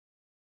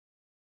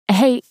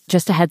Hey,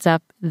 just a heads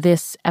up,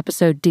 this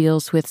episode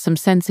deals with some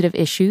sensitive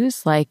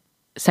issues like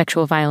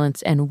sexual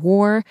violence and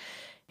war.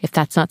 If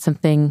that's not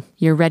something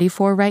you're ready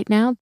for right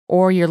now,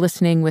 or you're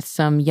listening with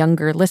some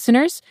younger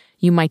listeners,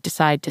 you might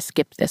decide to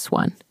skip this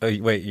one. Oh,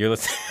 wait, you're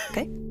listening?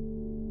 Okay.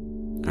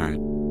 All right.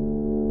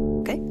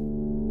 Okay.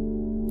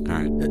 All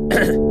right.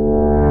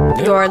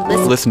 You're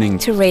listening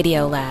to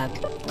Radiolab.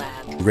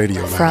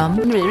 Radiolab. From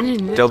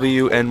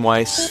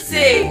WNYC.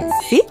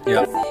 See?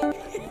 Yep.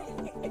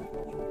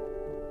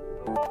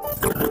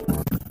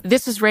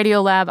 This is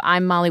Radiolab.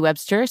 I'm Molly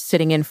Webster,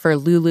 sitting in for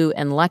Lulu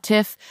and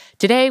Latif.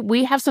 Today,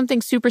 we have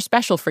something super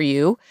special for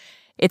you.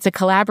 It's a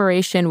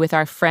collaboration with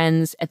our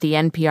friends at the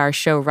NPR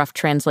show Rough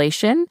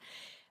Translation.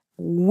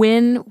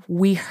 When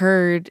we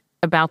heard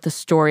about the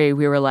story,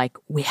 we were like,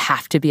 we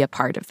have to be a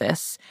part of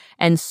this.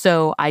 And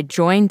so I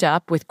joined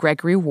up with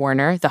Gregory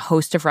Warner, the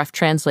host of Rough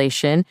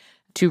Translation,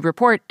 to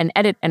report and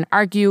edit and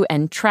argue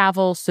and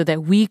travel so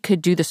that we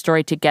could do the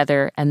story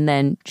together and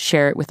then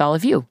share it with all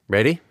of you.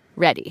 Ready?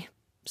 Ready.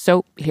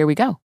 So here we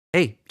go.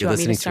 Hey, you're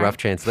listening to Rough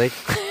Translation?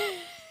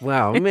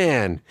 Wow,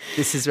 man.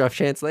 This is Rough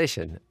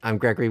Translation. I'm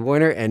Gregory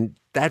Warner, and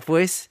that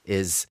voice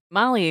is...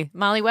 Molly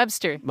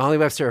Webster. Molly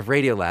Webster of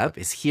Radiolab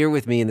is here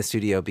with me in the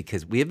studio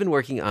because we have been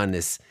working on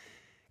this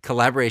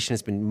collaboration.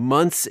 It's been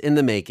months in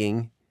the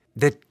making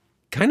that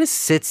kind of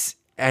sits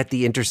at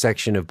the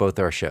intersection of both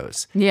our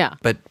shows. Yeah.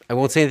 But I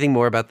won't say anything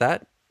more about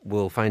that.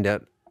 We'll find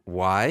out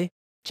why.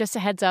 Just a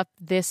heads up,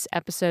 this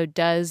episode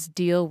does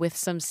deal with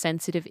some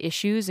sensitive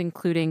issues,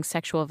 including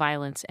sexual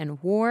violence and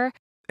war.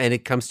 And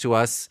it comes to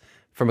us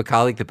from a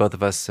colleague that both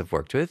of us have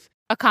worked with.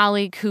 A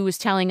colleague who was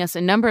telling us a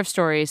number of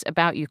stories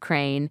about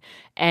Ukraine,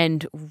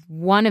 and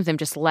one of them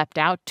just leapt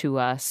out to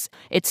us.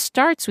 It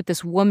starts with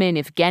this woman,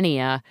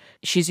 Evgenia.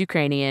 She's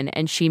Ukrainian,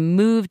 and she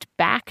moved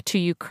back to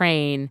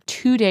Ukraine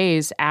 2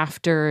 days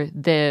after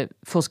the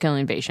full-scale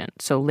invasion,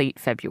 so late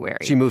February.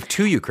 She moved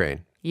to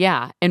Ukraine.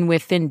 Yeah, and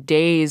within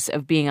days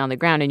of being on the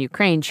ground in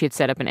Ukraine, she had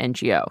set up an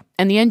NGO.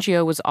 And the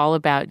NGO was all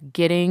about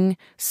getting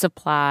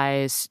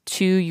supplies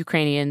to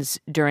Ukrainians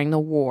during the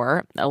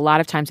war. A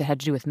lot of times it had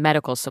to do with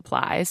medical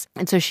supplies.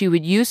 And so she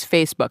would use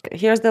Facebook.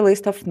 Here's the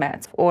list of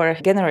meds or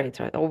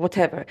generator or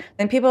whatever.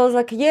 And people was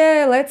like,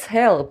 yeah, let's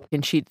help.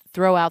 And she'd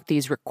throw out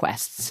these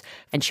requests.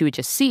 And she would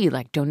just see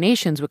like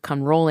donations would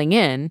come rolling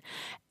in.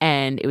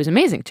 And it was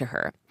amazing to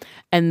her.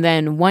 And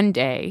then one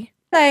day...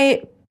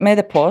 I made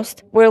a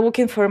post. We're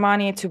looking for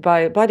money to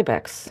buy body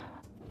bags.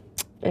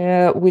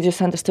 We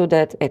just understood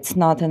that it's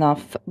not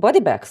enough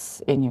body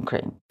bags in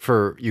Ukraine.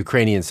 For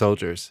Ukrainian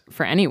soldiers.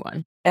 For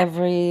anyone.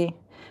 Every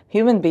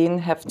human being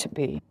have to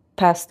be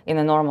passed in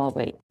a normal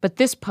way. But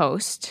this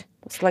post...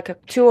 It's like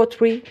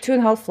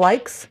 2.5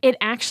 likes. It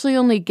actually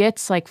only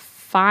gets like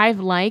 5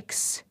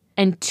 likes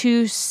and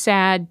 2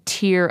 sad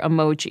tear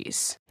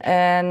emojis.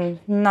 And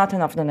not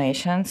enough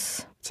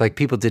donations. It's like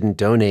people didn't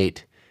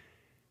donate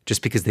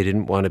just because they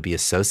didn't want to be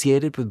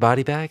associated with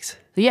body bags?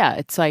 Yeah,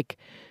 it's like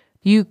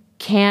you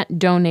can't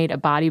donate a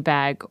body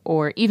bag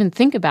or even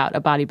think about a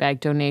body bag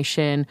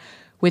donation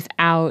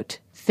without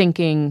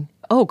thinking,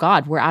 oh,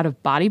 God, we're out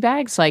of body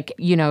bags? Like,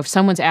 you know, if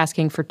someone's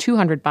asking for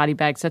 200 body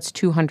bags, that's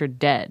 200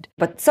 dead.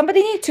 But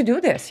somebody needs to do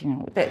this, you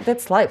know,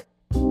 that's life.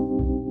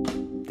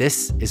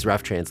 This is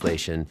Rough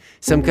Translation.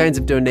 Some kinds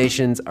of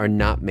donations are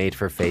not made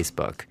for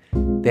Facebook.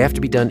 They have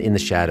to be done in the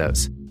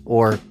shadows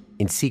or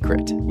in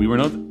secret. We were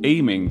not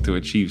aiming to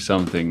achieve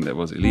something that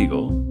was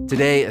illegal.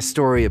 Today, a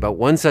story about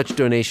one such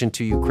donation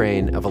to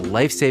Ukraine of a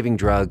life-saving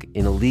drug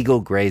in a legal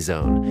gray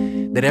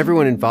zone that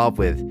everyone involved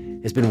with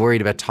has been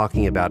worried about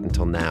talking about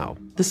until now.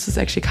 This is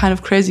actually kind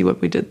of crazy what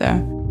we did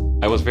there.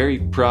 I was very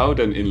proud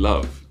and in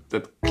love.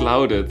 That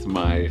clouded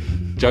my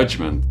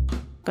judgment.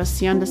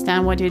 Because you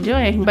understand what you're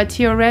doing, but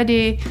you're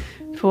ready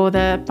for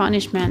the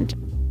punishment.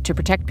 To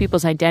protect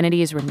people's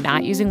identities, we're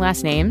not using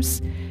last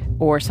names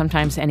or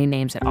sometimes any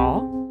names at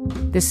all.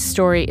 This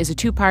story is a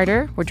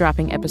 2-parter. We're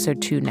dropping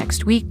episode 2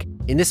 next week.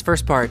 In this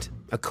first part,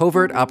 a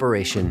covert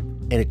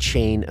operation and a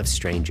chain of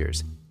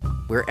strangers,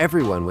 where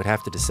everyone would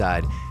have to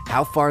decide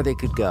how far they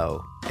could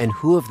go and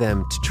who of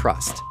them to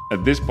trust.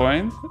 At this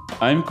point,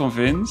 I'm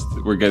convinced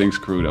we're getting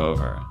screwed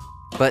over.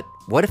 But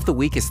what if the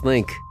weakest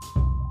link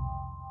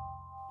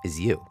is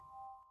you?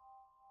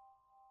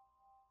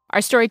 Our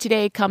story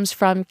today comes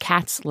from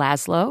Katz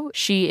Laszlo.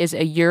 She is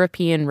a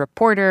European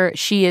reporter.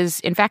 She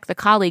is, in fact, the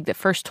colleague that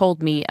first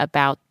told me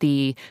about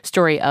the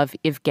story of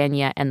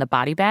Evgenia and the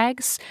body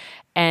bags.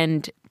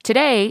 And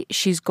today,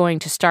 she's going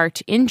to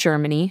start in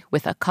Germany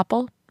with a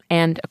couple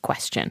and a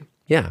question.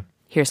 Yeah.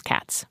 Here's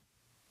Katz.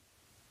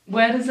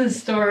 Where does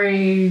this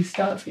story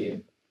start for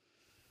you?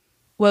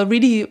 Well,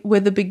 really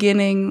with the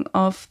beginning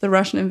of the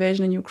Russian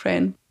invasion in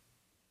Ukraine.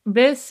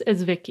 This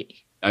is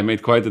Vicky. I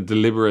made quite a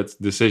deliberate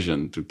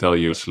decision to tell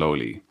you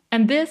slowly.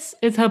 And this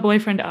is her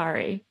boyfriend,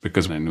 Ari.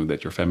 Because I knew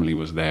that your family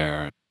was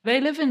there. They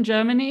live in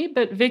Germany,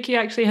 but Vicky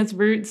actually has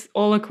roots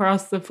all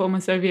across the former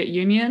Soviet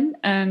Union,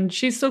 and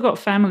she's still got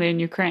family in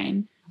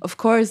Ukraine. Of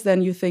course,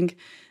 then you think,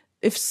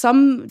 if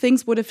some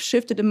things would have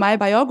shifted in my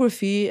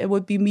biography, it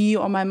would be me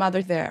or my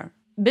mother there.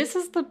 This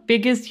is the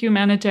biggest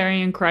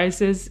humanitarian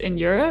crisis in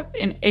Europe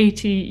in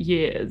 80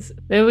 years.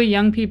 There were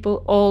young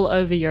people all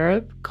over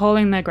Europe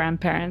calling their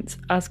grandparents,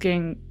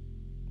 asking,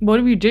 what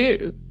do we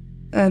do?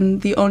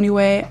 And the only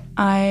way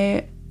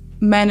I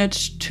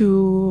managed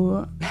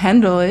to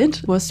handle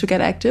it was to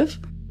get active.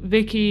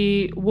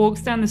 Vicky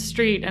walks down the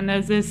street and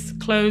there's this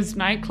closed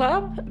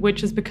nightclub,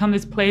 which has become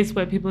this place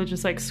where people are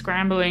just like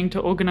scrambling to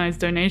organize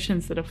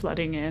donations that are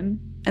flooding in.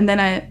 And then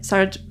I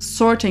started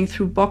sorting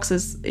through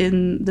boxes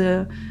in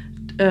the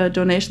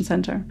donation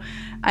center.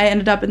 I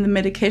ended up in the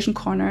medication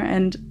corner,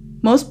 and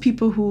most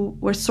people who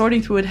were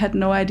sorting through it had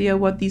no idea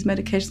what these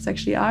medications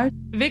actually are.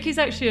 Vicky's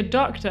actually a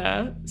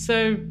doctor,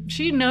 so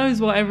she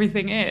knows what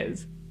everything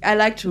is. I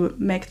like to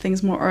make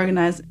things more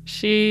organized.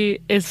 She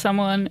is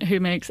someone who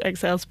makes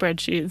Excel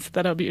spreadsheets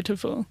that are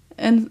beautiful.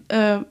 And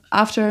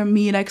after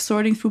me like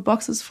sorting through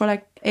boxes for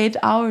like 8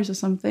 hours or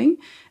something,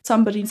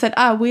 somebody said,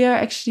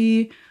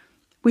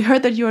 we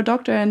heard that you're a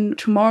doctor, and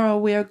tomorrow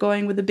we are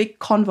going with a big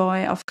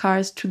convoy of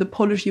cars to the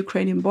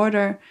Polish-Ukrainian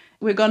border.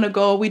 We're going to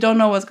go. We don't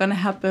know what's going to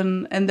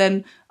happen. And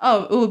then,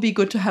 it would be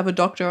good to have a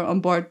doctor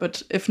on board,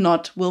 but if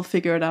not, we'll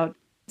figure it out.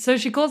 So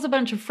she calls a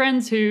bunch of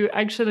friends who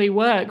actually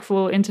work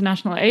for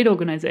international aid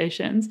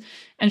organizations,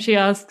 and she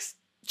asks,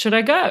 should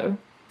I go?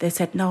 They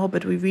said, no,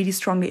 but we really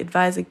strongly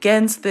advise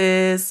against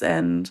this,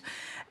 and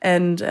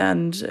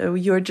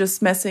you're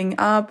just messing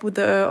up with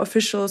the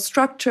official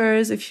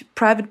structures if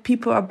private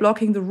people are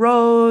blocking the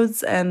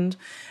roads, and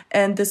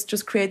this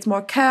just creates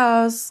more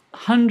chaos.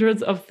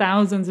 Hundreds of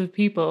thousands of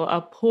people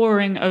are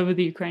pouring over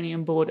the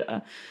Ukrainian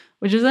border,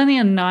 which is only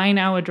a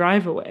 9-hour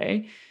drive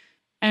away.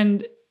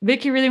 And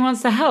Vicky really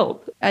wants to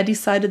help. I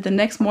decided the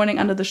next morning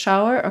under the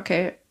shower,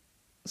 okay,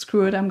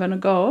 screw it, I'm gonna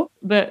go.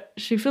 But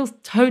she feels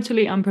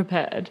totally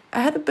unprepared.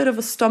 I had a bit of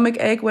a stomach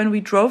ache when we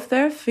drove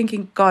there,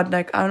 thinking, God,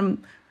 like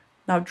I'm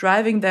now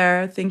driving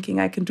there thinking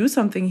I can do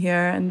something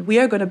here, and we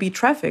are going to be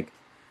traffic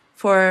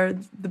for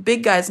the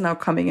big guys now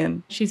coming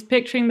in. She's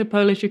picturing the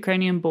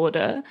Polish-Ukrainian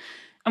border,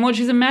 and what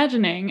she's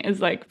imagining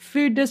is like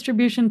food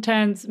distribution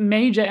tents,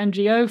 major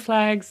NGO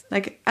flags.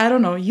 Like, I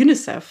don't know,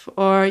 UNICEF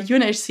or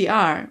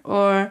UNHCR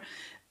or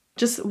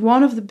just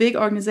one of the big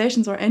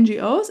organizations or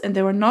NGOs, and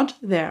they were not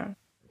there.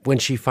 When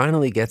she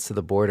finally gets to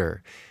the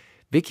border,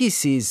 Vicky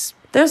sees...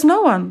 there's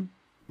no one.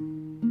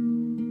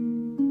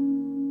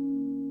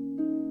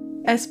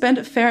 I spent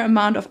a fair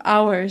amount of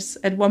hours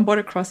at one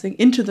border crossing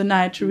into the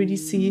night to really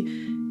see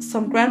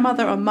some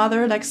grandmother or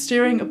mother like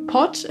stirring a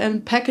pot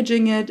and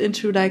packaging it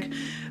into like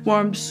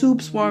warm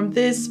soups, warm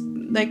this.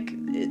 Like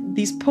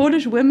these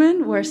Polish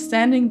women were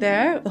standing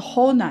there the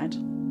whole night.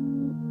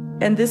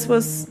 And this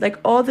was like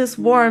all this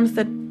warmth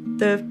that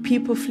the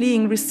people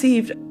fleeing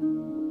received.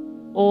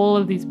 All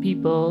of these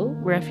people,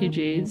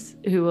 refugees,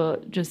 who are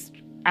just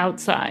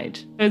outside.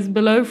 It's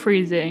below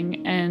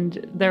freezing,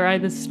 and they're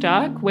either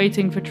stuck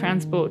waiting for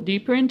transport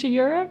deeper into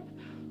Europe,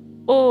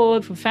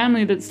 or for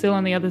family that's still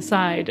on the other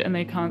side and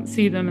they can't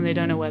see them and they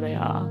don't know where they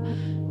are.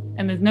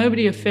 And there's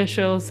nobody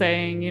official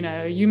saying,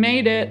 you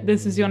made it,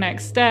 this is your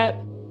next step.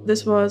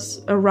 This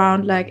was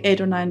around like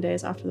 8 or 9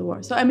 days after the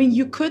war. So, I mean,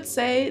 you could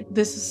say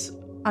this is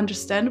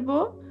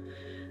understandable.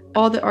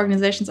 All the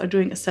organizations are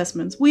doing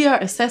assessments. We are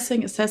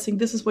assessing,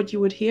 this is what you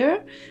would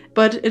hear.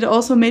 But it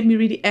also made me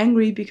really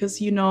angry because,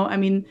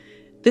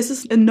 this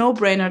is a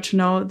no-brainer to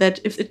know that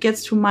if it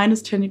gets to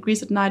minus 10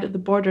 degrees at night at the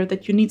border,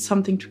 that you need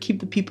something to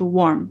keep the people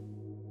warm.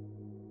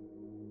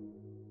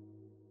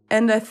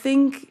 And I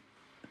think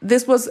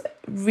this was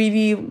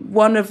really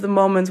one of the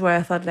moments where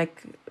I thought,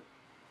 like,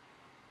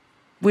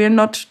 we're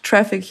not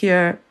traffic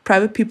here.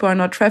 Private people are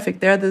not traffic.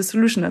 They're the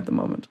solution at the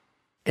moment.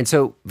 And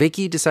so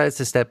Vicky decides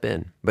to step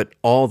in, but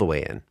all the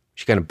way in.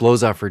 She kind of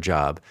blows off her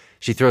job.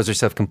 She throws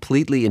herself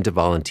completely into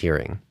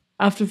volunteering.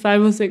 After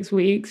 5 or 6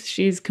 weeks,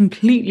 she's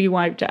completely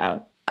wiped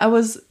out. I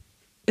was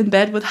in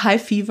bed with high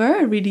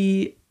fever,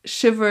 really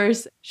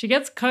shivers. She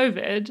gets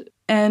COVID.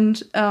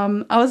 And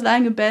I was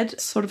lying in bed,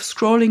 sort of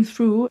scrolling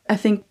through, I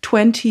think,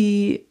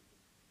 20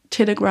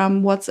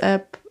 Telegram,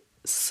 WhatsApp,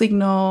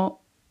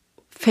 Signal,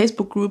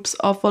 Facebook groups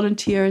of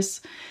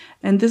volunteers.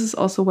 And this is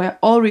also where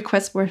all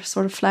requests were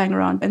sort of flying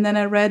around. And then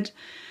I read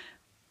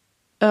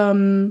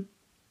they're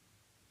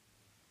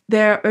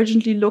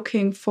urgently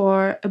looking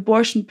for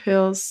abortion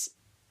pills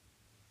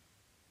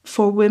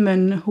for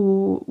women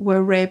who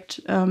were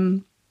raped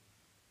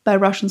by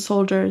Russian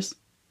soldiers.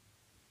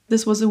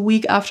 This was a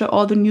week after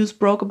all the news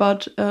broke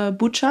about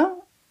Bucha.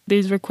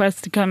 These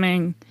requests are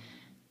coming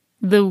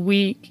the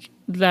week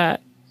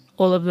that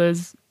all of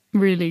those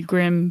really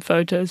grim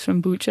photos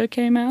from Bucha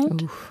came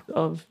out. Oof.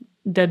 Of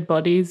dead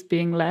bodies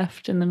being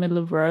left in the middle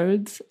of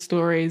roads,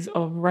 stories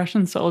of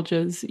Russian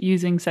soldiers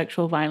using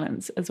sexual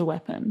violence as a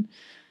weapon.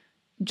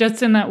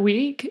 Just in that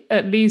week,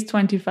 at least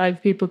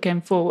 25 people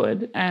came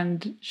forward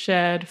and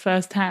shared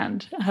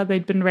firsthand how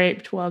they'd been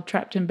raped while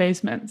trapped in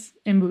basements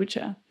in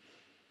Bucha.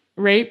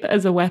 Rape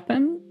as a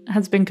weapon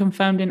has been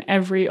confirmed in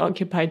every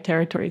occupied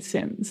territory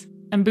since.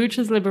 And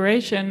Bucha's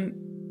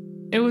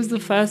liberation, it was the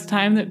first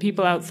time that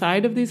people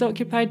outside of these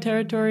occupied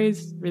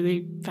territories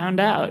really found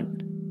out.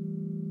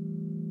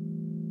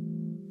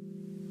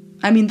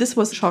 I mean, this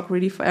was a shock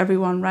really for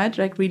everyone, right?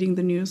 Like reading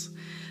the news.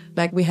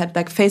 Like we had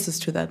like faces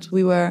to that.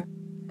 We were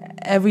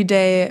every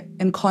day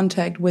in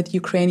contact with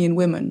Ukrainian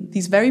women.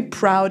 These very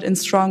proud and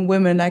strong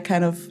women, like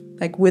kind of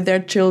like with their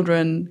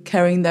children,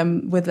 carrying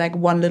them with like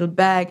one little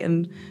bag.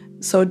 And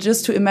so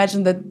just to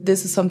imagine that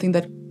this is something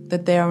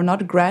that they are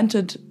not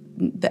granted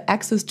the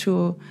access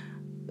to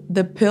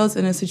the pills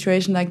in a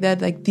situation like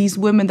that, like these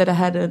women that I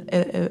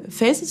had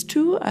faces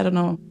to, I don't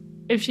know.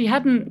 If she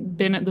hadn't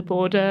been at the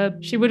border,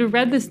 she would have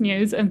read this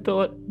news and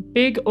thought,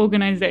 big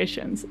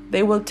organizations.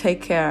 They will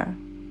take care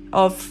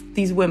of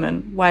these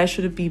women. Why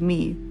should it be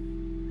me?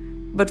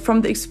 But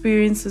from the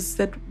experiences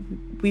that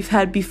we've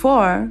had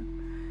before,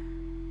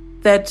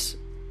 that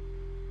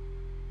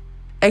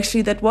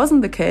actually that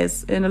wasn't the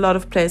case in a lot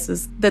of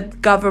places, that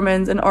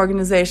governments and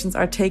organizations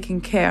are taking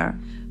care.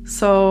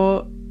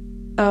 So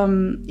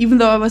even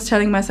though I was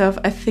telling myself,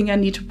 I think I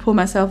need to pull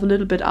myself a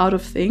little bit out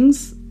of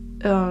things,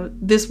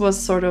 this was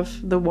sort of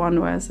the one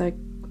where I was like,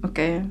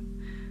 okay,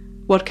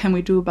 what can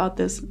we do about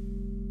this?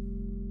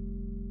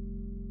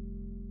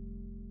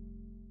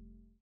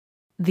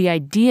 The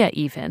idea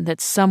even that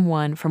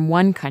someone from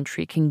one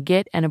country can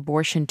get an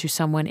abortion to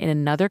someone in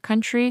another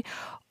country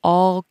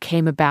all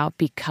came about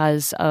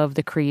because of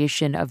the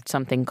creation of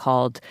something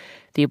called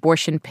the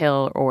abortion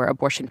pill or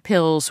abortion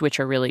pills, which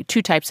are really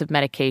two types of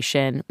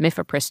medication,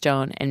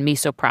 mifepristone and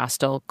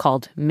misoprostol,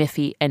 called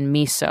Miffy and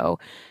Miso.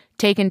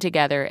 Taken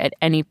together at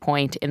any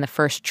point in the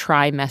first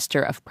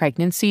trimester of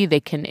pregnancy, they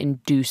can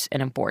induce an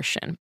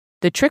abortion.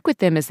 The trick with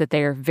them is that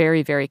they are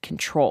very, very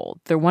controlled.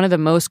 They're one of the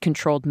most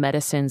controlled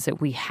medicines that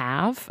we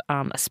have,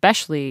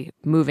 especially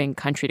moving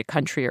country to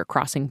country or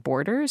crossing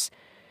borders.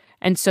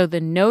 And so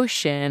the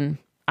notion,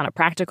 on a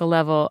practical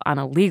level, on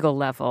a legal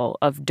level,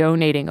 of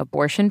donating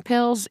abortion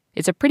pills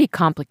is a pretty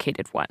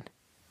complicated one.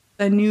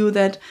 I knew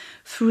that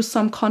through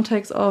some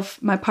context of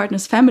my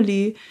partner's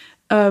family,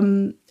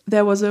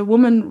 there was a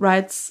women's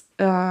rights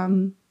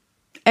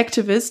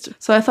activist.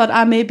 So I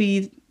thought,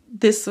 maybe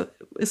this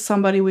is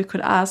somebody we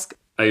could ask.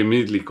 I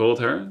immediately called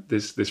her,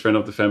 this friend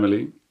of the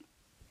family,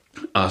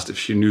 asked if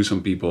she knew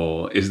some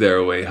people. Is there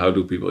a way? How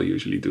do people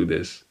usually do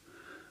this?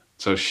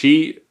 So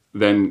she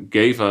then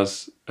gave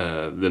us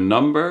the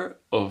number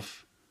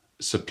of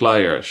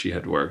suppliers she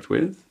had worked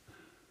with.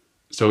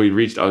 So we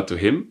reached out to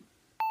him.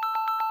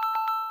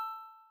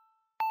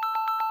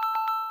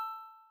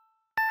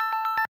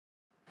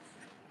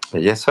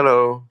 Yes,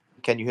 hello.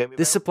 Can you hear me?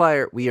 This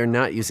supplier, we are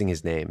not using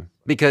his name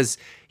because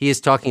he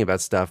is talking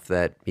about stuff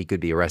that he could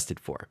be arrested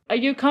for. Are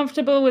you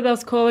comfortable with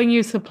us calling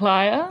you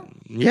supplier?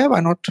 Yeah, why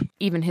not?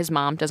 Even his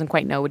mom doesn't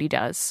quite know what he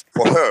does.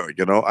 For her,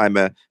 I'm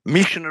a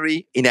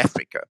missionary in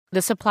Africa.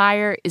 The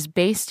supplier is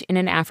based in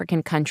an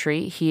African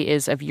country. He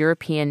is of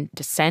European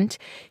descent,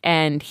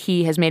 and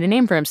he has made a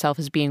name for himself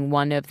as being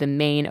one of the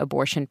main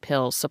abortion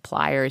pill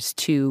suppliers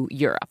to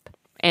Europe.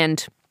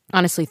 And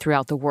honestly,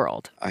 throughout the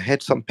world. I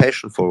had some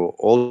passion for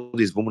all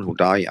these women who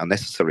die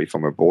unnecessarily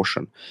from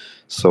abortion.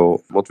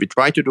 So what we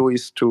try to do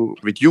is to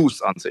reduce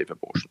unsafe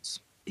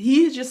abortions.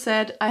 He just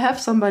said, I have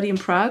somebody in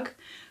Prague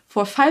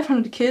for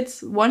 500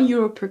 kids,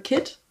 €1 per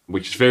kit.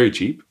 Which is very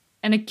cheap.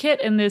 And a kit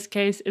in this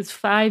case is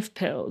 5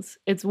 pills.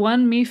 It's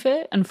 1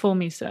 Mife and 4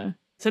 Miso.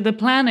 So the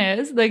plan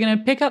is they're going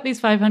to pick up these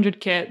 500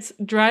 kits,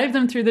 drive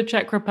them through the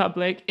Czech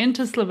Republic,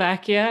 into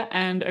Slovakia,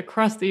 and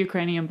across the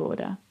Ukrainian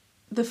border.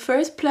 The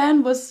first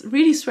plan was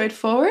really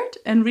straightforward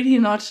and really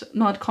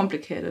not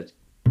complicated.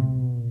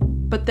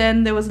 But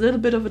then there was a little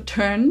bit of a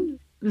turn.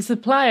 The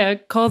supplier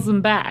calls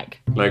them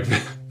back. Like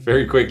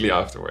very quickly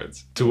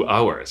afterwards, 2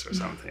 hours or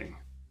something.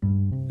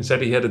 He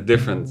said he had a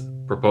different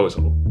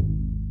proposal.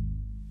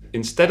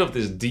 Instead of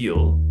this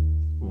deal,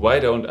 why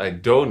don't I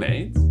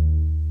donate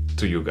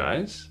to you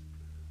guys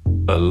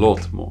a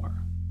lot more?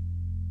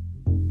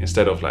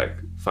 Instead of like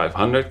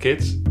 500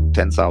 kids,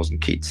 10,000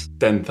 kids.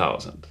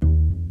 10,000.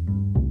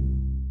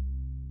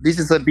 This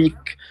is a big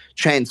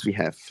chance we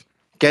have,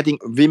 getting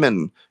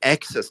women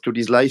access to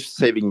these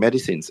life-saving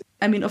medicines.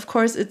 I mean, of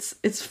course, it's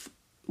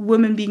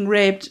women being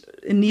raped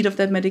in need of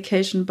that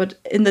medication, but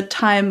in the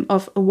time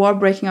of a war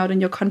breaking out in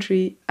your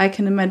country, I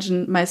can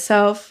imagine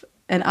myself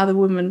and other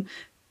women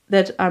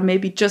that are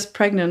maybe just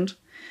pregnant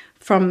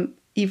from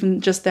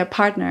even just their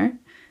partner,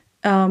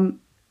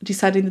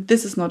 deciding that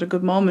this is not a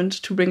good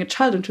moment to bring a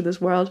child into this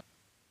world.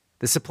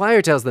 The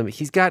supplier tells them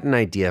he's got an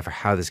idea for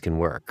how this can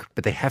work,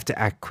 but they have to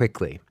act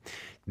quickly.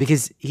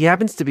 Because he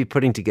happens to be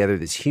putting together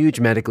this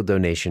huge medical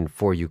donation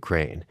for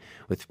Ukraine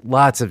with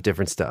lots of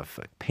different stuff,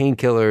 like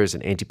painkillers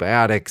and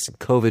antibiotics and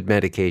COVID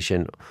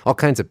medication, all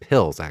kinds of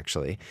pills,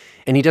 actually.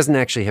 And he doesn't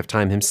actually have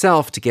time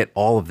himself to get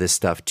all of this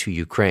stuff to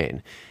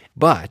Ukraine.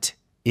 But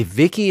if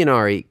Vicky and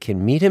Ari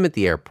can meet him at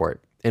the airport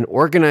and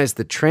organize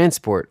the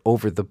transport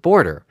over the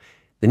border,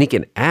 then he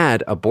can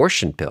add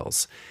abortion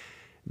pills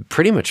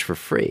pretty much for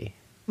free.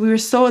 We were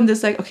so in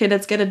this, like, okay,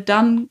 let's get it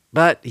done.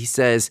 But he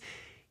says,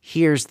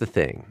 here's the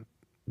thing.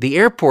 The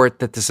airport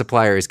that the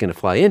supplier is going to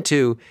fly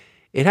into,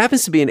 it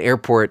happens to be an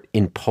airport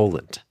in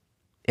Poland.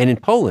 And in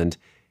Poland,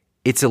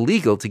 it's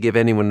illegal to give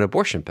anyone an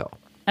abortion pill.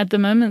 At the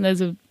moment, there's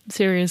a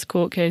serious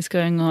court case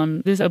going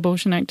on. This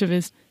abortion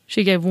activist,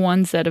 she gave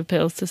one set of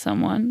pills to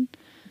someone,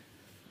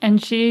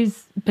 and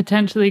she's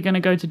potentially going to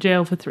go to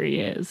jail for 3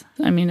 years.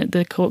 I mean,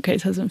 the court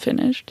case hasn't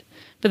finished.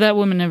 But that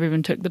woman never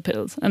even took the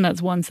pills, and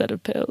that's one set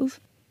of pills.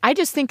 I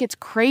just think it's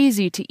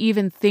crazy to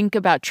even think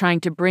about trying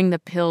to bring the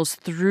pills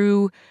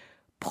through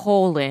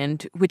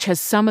Poland, which has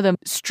some of the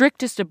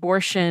strictest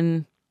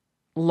abortion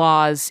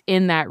laws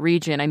in that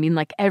region. I mean,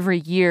 like every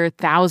year,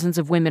 thousands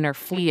of women are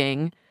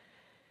fleeing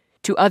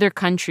to other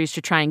countries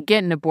to try and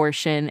get an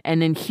abortion.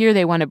 And then here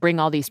they want to bring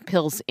all these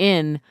pills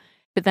in.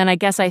 But then I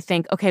guess I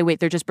think, okay, wait,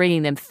 they're just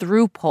bringing them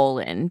through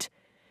Poland.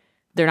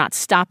 They're not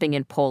stopping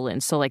in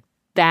Poland. So like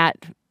that,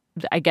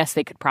 I guess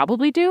they could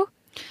probably do.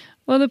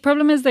 Well, the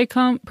problem is they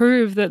can't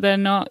prove that they're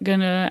not going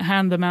to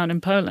hand them out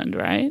in Poland,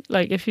 right?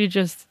 Like if you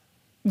just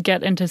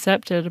get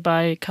intercepted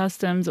by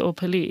customs or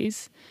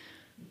police,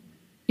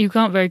 you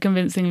can't very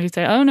convincingly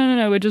say, oh,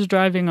 no, we're just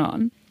driving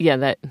on.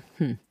 Yeah,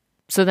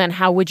 So then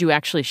how would you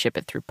actually ship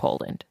it through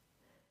Poland?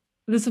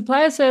 The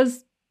supplier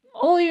says,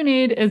 all you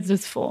need is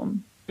this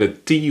form. The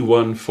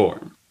T1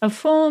 form. A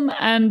form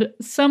and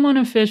someone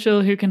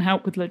official who can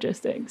help with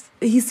logistics.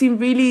 He seemed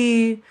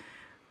really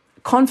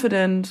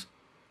confident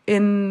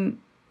in,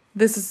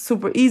 this is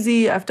super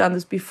easy, I've done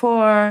this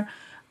before,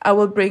 I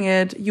will bring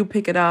it, you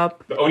pick it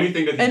up. The only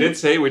thing that he did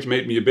say, which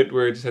made me a bit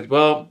worried, he said,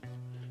 well,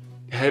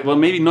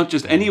 maybe not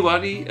just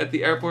anybody at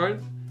the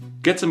airport,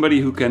 get somebody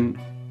who can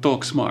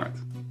talk smart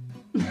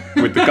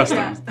with the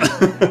customs.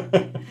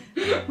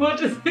 What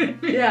does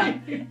it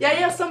mean?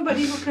 Yeah,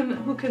 somebody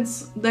who can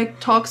like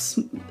talk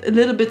a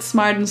little bit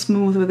smart and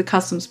smooth with the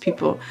customs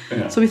people.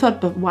 Yeah. So we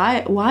thought, but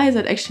why is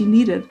that actually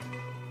needed?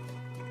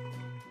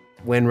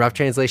 When Rough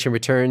Translation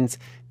returns,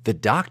 the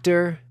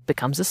doctor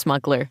becomes a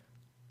smuggler.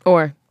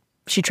 Or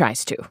she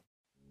tries to.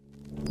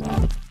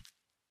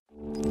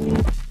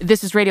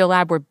 This is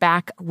Radiolab. We're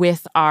back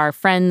with our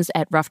friends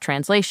at Rough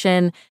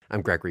Translation.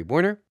 I'm Gregory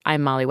Warner.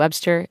 I'm Molly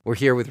Webster. We're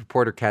here with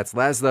reporter Katz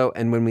Laszlo.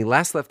 And when we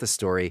last left the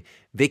story,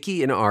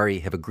 Vicky and Ari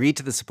have agreed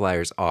to the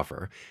supplier's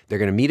offer. They're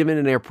going to meet him in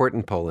an airport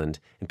in Poland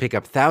and pick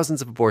up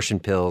thousands of abortion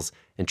pills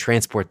and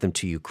transport them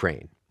to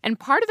Ukraine. And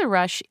part of the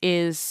rush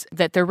is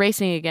that they're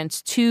racing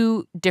against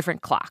two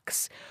different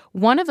clocks.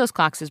 One of those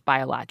clocks is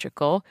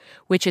biological,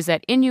 which is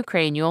that in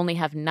Ukraine, you only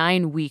have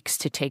 9 weeks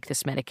to take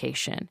this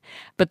medication.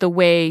 But the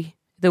way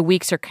the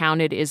weeks are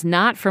counted is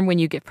not from when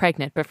you get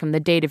pregnant, but from the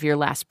date of your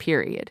last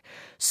period.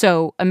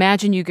 So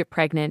imagine you get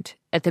pregnant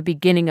at the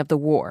beginning of the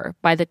war.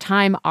 By the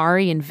time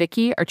Ari and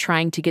Vicky are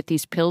trying to get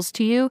these pills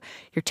to you,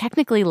 you're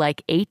technically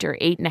like 8 or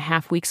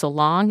 8.5 weeks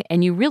along,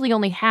 and you really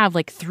only have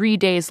like 3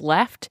 days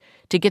left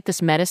to get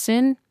this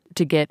medicine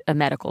to get a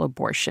medical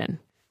abortion.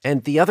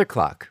 And the other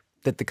clock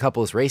that the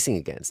couple is racing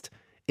against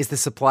is the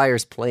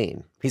supplier's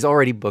plane. He's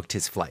already booked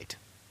his flight.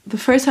 The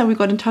first time we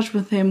got in touch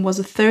with him was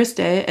a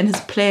Thursday, and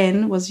his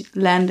plane was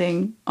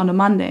landing on a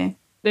Monday.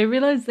 They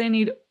realize they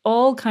need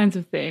all kinds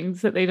of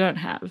things that they don't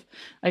have,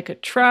 like a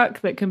truck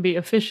that can be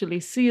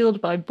officially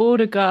sealed by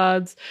border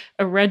guards,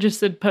 a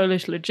registered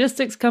Polish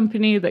logistics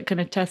company that can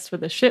attest for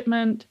the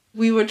shipment.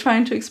 We were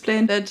trying to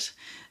explain that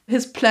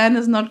his plan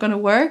is not going to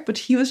work, but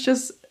he was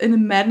just in a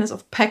madness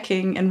of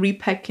packing and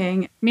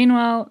repacking.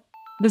 Meanwhile,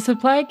 the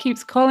supplier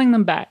keeps calling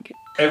them back.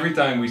 Every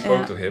time we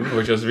spoke to him,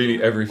 which was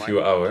really every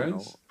few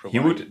hours, he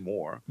would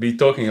be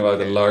talking about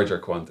a larger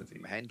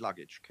quantity.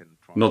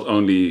 Not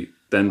only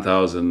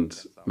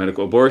 10,000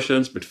 medical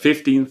abortions, but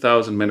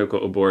 15,000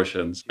 medical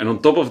abortions. And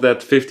on top of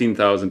that,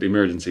 15,000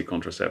 emergency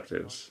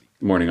contraceptives,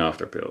 morning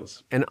after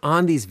pills. And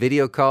on these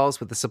video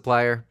calls with the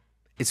supplier,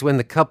 it's when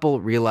the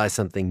couple realized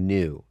something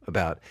new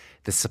about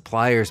the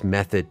supplier's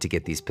method to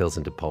get these pills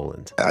into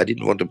Poland. I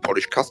didn't want the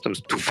Polish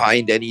customs to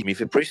find any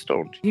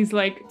mifepristone. He's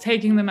like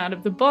taking them out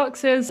of the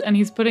boxes and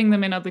he's putting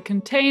them in other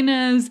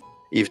containers.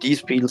 If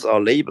these pills are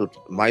labeled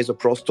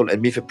misoprostol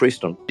and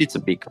mifepristone, it's a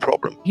big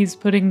problem. He's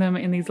putting them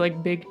in these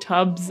like big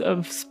tubs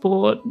of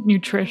sport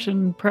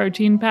nutrition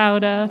protein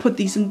powder. Put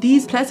these in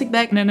these plastic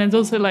bags. And then there's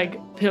also like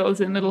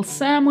pills in little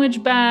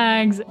sandwich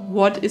bags.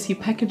 What is he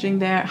packaging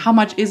there? How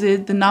much is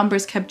it? The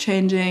numbers kept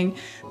changing,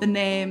 the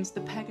names,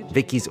 the packaging.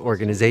 Vicky's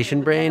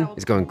organization brain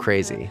is going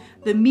crazy.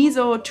 The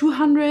Miso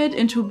 200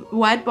 into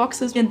white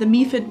boxes and the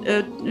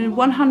Mifid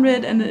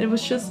 100, and it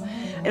was just...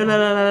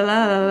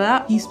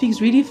 He speaks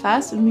really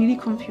fast and really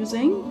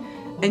confusing,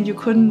 and you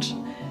couldn't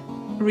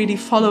really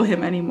follow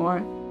him anymore.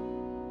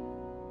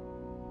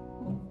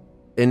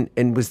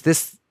 And was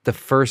this the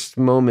first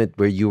moment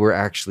where you were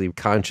actually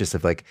conscious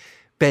of like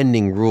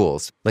bending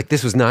rules? Like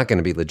this was not going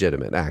to be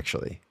legitimate,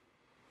 actually.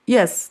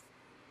 Yes,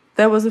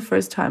 that was the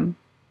first time.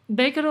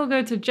 They could all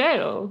go to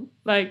jail.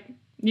 Like,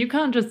 you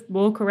can't just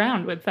walk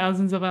around with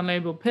thousands of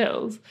unlabeled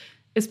pills,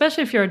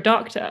 especially if you're a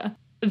doctor.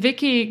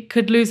 Vicky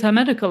could lose her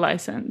medical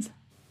license.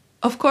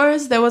 Of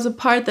course, there was a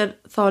part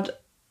that thought,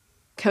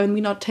 can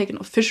we not take an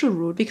official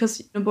route?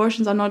 Because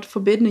abortions are not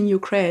forbidden in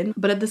Ukraine.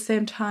 But at the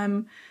same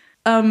time,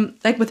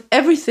 like with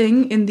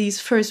everything in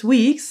these first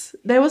weeks,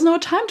 there was no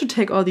time to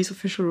take all these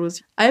official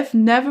routes. I've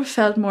never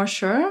felt more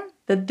sure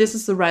that this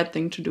is the right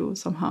thing to do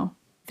somehow.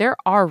 They're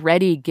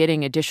already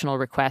getting additional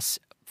requests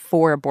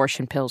for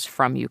abortion pills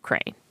from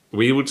Ukraine.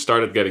 We would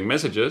started getting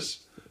messages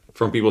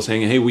from people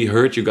saying, hey, we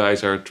heard you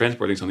guys are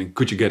transporting something.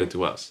 Could you get it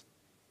to us?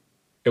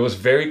 It was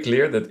very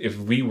clear that if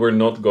we were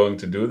not going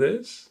to do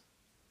this,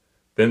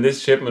 then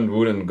this shipment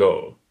wouldn't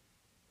go.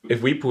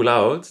 If we pull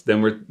out,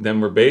 then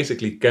we're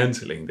basically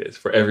canceling this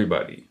for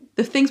everybody.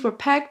 The things were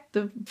packed,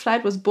 the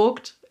flight was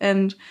booked,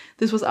 and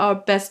this was our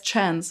best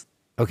chance.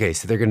 Okay,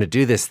 so they're going to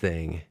do this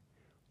thing.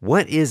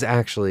 What is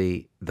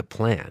actually the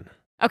plan?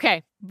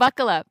 Okay,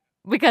 buckle up,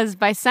 because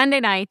by Sunday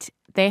night,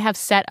 they have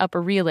set up a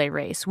relay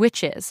race,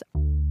 which is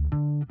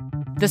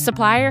the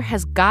supplier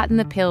has gotten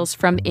the pills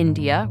from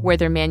India, where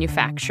they're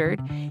manufactured.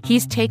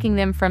 He's taking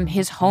them from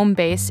his home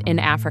base in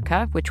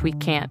Africa, which we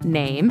can't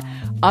name,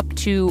 up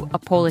to a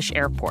Polish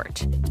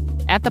airport.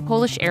 At the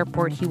Polish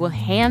airport, he will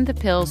hand the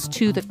pills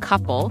to the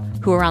couple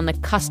who are on the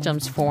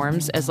customs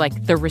forms as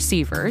like the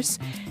receivers.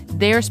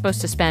 They're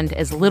supposed to spend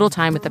as little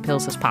time with the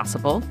pills as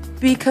possible.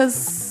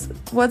 Because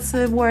what's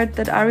the word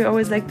that Ari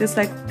always like this,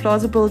 like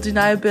plausible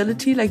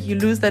deniability? Like you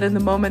lose that in the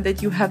moment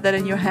that you have that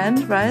in your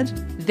hand, right?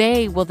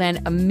 They will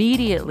then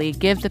immediately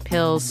give the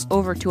pills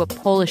over to a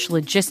Polish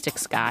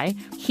logistics guy.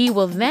 He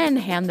will then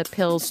hand the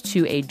pills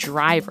to a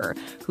driver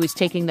who is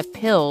taking the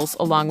pills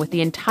along with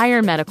the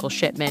entire medical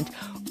shipment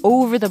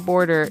over the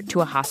border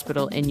to a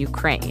hospital in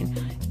Ukraine.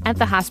 At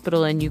the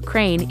hospital in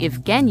Ukraine,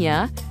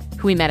 Evgenia,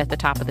 who we met at the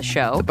top of the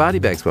show. The body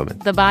bags woman.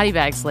 The body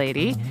bags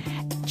lady.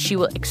 She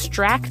will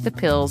extract the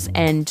pills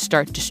and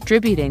start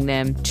distributing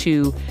them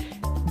to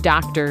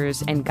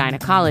doctors and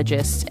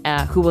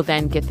gynecologists who will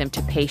then get them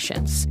to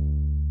patients.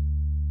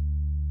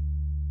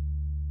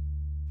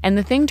 And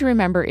the thing to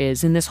remember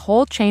is, in this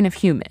whole chain of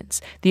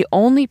humans, the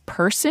only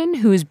person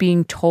who is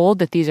being told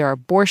that these are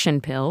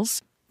abortion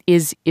pills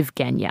is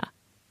Evgenia.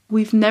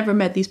 We've never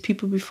met these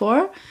people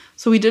before,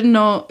 so we didn't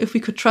know if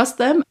we could trust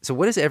them. So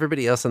what is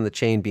everybody else on the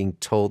chain being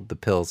told the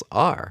pills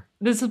are?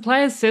 The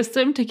supplier's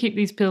system to keep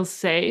these pills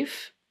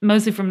safe,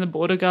 mostly from the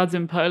border guards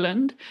in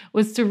Poland,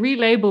 was to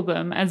relabel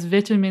them as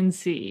vitamin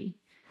C.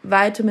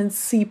 Vitamin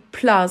C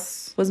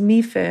plus was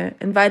Mife,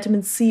 and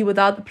vitamin C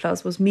without the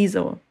plus was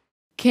Miso.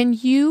 Can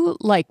you,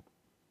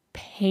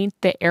 paint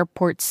the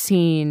airport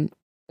scene?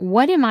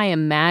 What am I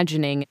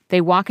imagining? They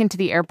walk into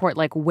the airport,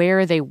 where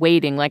are they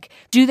waiting?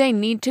 Do they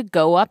need to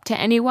go up to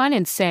anyone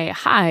and say,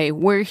 hi,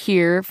 we're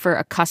here for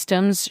a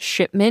customs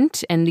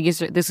shipment and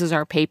this is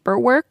our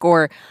paperwork?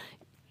 Or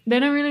they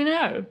don't really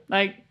know.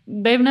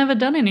 They've never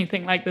done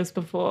anything like this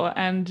before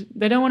and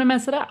they don't want to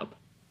mess it up.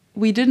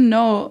 We didn't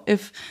know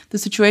if the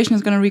situation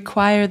is going to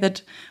require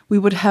that we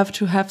would have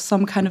to have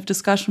some kind of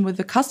discussion with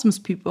the customs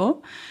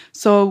people.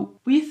 So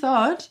we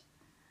thought,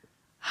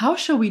 how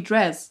shall we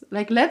dress?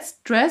 Let's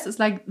dress as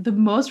the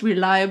most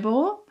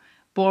reliable,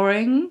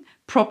 boring,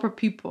 proper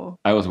people.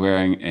 I was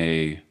wearing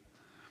a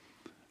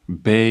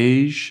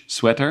beige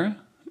sweater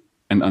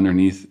and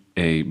underneath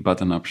a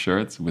button-up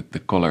shirt with the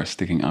collar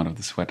sticking out of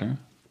the sweater,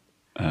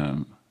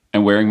 and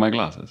wearing my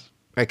glasses.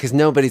 Right, because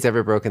nobody's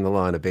ever broken the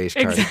law in a beige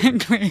cardigan.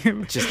 Exactly.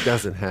 It just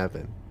doesn't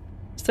happen.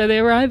 So they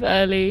arrive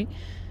early.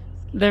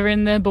 They're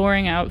in their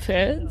boring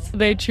outfits.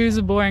 They choose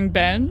a boring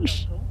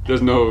bench.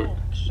 There's no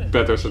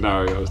better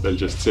scenarios than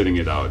just sitting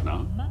it out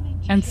now.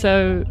 And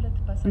so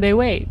they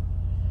wait.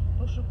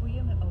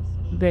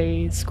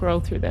 They scroll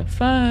through their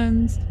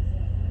phones.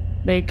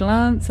 They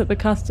glance at the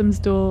customs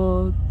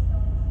door,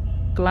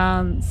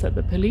 glance at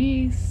the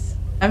police.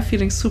 I'm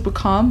feeling super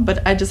calm,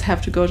 but I just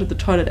have to go to the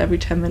toilet every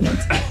 10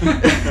 minutes.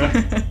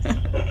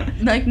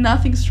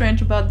 Nothing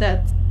strange about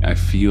that. I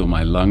feel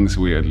my lungs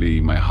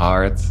weirdly, my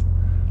heart.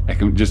 I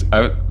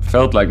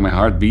felt like my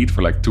heart beat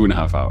for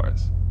 2.5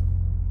 hours.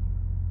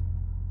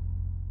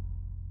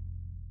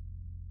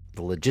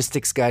 The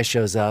logistics guy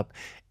shows up,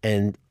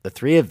 and the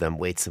three of them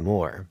wait some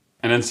more.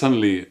 And then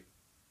suddenly,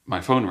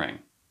 my phone rang.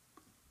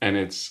 And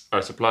it's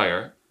our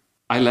supplier.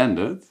 I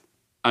landed.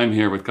 I'm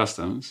here with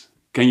customs.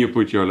 Can you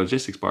put your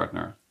logistics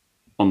partner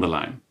on the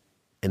line?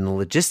 And the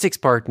logistics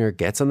partner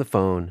gets on the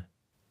phone.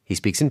 He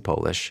speaks in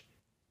Polish,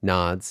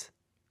 nods,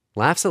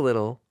 laughs a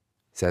little,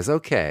 says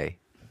okay.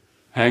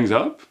 Hangs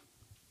up,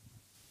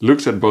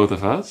 looks at both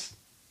of us,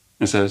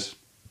 and says,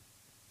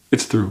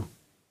 it's through.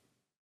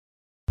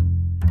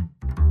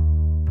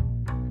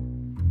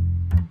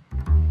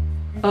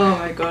 Oh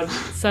my God.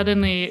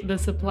 Suddenly, the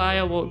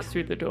supplier walks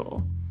through the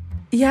door.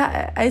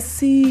 Yeah, I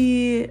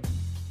see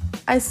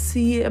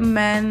a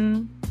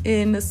man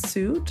in a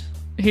suit.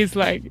 He's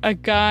a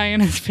guy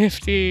in his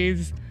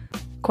 50s,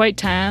 quite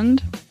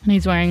tanned, and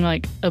he's wearing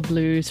a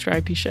blue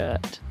stripy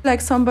shirt.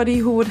 Somebody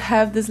who would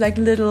have this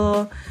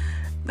little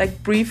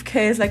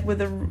briefcase with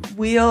the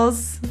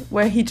wheels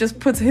where he just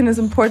puts in his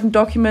important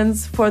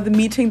documents for the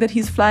meeting that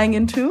he's flying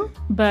into.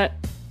 But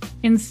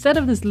instead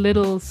of this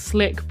little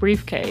slick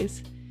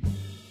briefcase,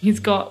 he's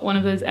got one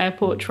of those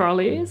airport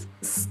trolleys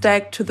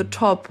stacked to the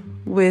top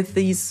with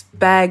these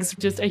bags.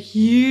 Just a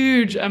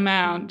huge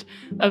amount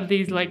of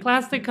these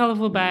plastic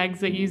colorful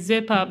bags that you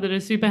zip up that are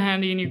super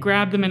handy and you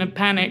grab them in a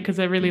panic because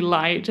they're really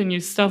light and you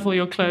stuff all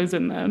your clothes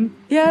in them.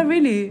 Yeah,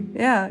 really.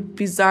 Yeah.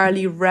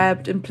 Bizarrely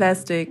wrapped in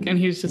plastic. And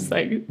he's just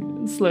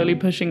slowly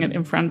pushing it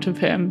in front of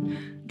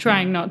him,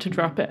 trying not to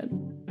drop it.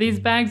 These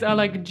bags are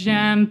like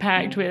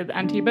jam-packed with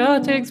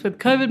antibiotics, with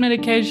COVID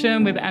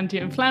medication, with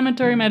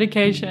anti-inflammatory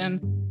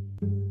medication.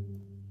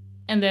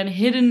 And then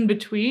hidden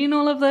between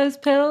all of those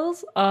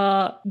pills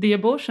are the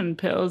abortion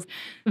pills.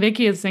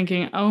 Vicky is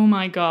thinking, oh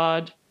my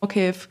God.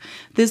 Okay, if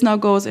this now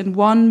goes in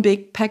one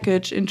big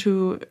package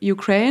into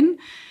Ukraine,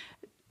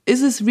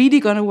 is this really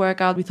going to work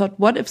out? We thought,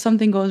 what if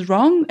something goes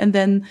wrong? And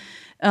then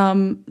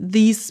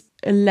these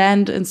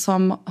land in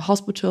some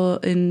hospital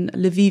in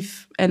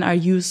Lviv and are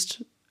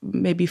used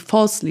maybe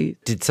falsely.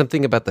 Did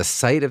something about the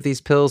sight of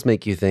these pills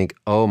make you think,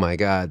 oh my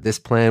God, this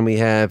plan we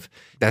have,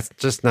 that's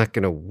just not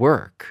going to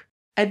work?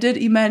 I did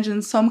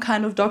imagine some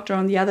kind of doctor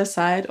on the other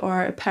side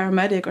or a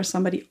paramedic or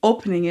somebody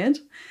opening it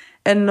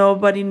and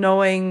nobody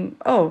knowing,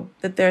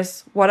 that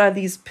there's, what are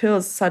these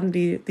pills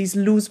suddenly, these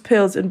loose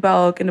pills in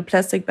bulk in a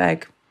plastic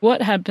bag.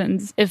 What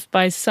happens if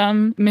by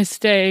some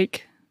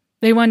mistake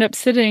they wind up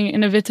sitting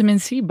in a vitamin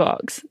C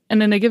box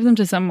and then they give them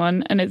to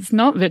someone and it's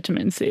not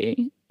vitamin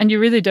C and you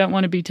really don't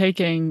want to be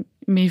taking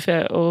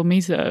Mife or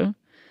Miso,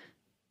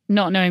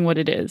 not knowing what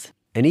it is.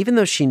 And even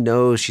though she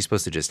knows she's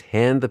supposed to just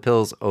hand the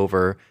pills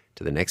over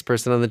to the next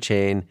person on the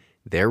chain,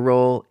 their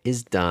role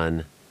is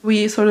done.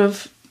 We sort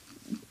of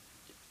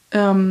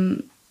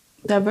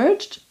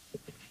diverged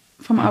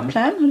from our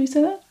plan. How do you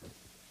say that?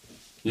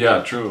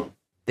 Yeah, true.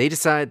 They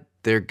decide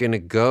they're going to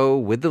go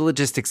with the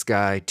logistics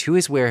guy to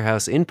his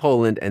warehouse in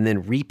Poland and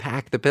then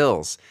repack the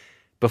pills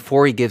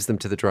before he gives them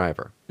to the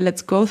driver.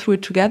 Let's go through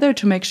it together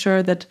to make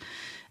sure that,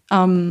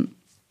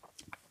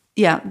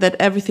 that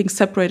everything's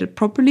separated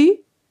properly.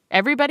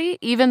 Everybody,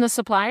 even the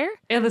supplier?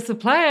 Yeah, the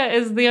supplier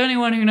is the only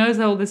one who knows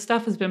all this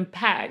stuff has been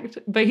packed,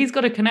 but he's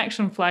got a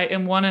connection flight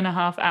in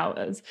 1.5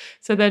 hours.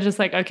 So they're just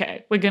like,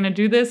 okay, we're going to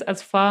do this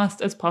as fast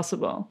as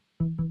possible.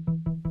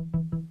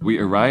 We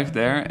arrived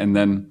there and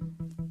then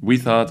we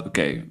thought,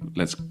 okay,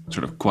 let's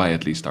sort of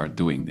quietly start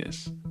doing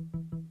this.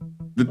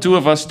 The two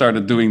of us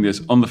started doing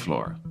this on the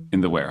floor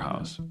in the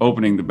warehouse,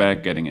 opening the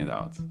bag, getting it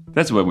out.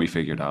 That's when we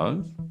figured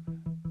out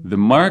the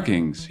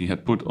markings he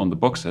had put on the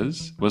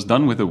boxes was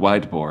done with a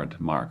whiteboard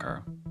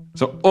marker.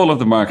 So all of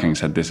the markings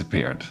had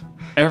disappeared.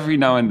 Every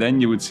now and then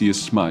you would see a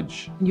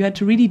smudge. You had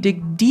to really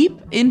dig deep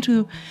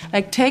into,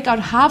 take out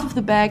half of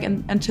the bag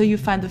until you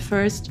find the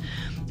first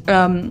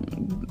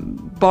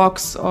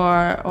box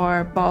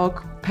or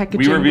bulk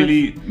packaging. We were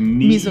really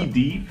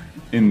knee-deep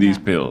in these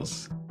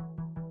pills.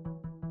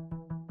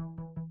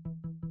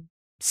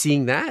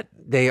 Seeing that,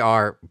 they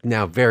are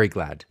now very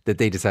glad that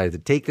they decided to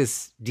take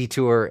this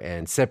detour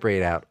and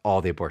separate out all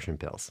the abortion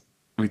pills.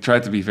 We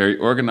tried to be very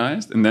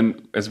organized, and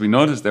then as we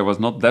noticed, there was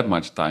not that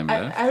much time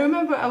left. I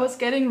remember I was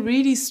getting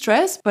really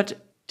stressed, but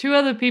 2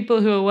 other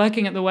people who were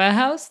working at the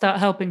warehouse start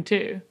helping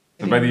too.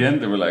 So by the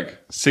end, there were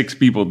 6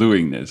 people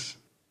doing this.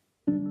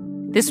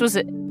 This was,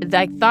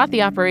 I thought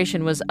the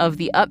operation was of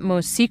the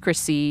utmost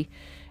secrecy,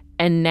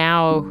 and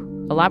now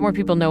a lot more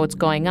people know what's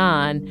going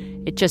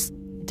on.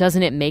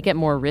 Doesn't it make it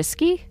more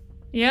risky?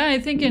 Yeah, I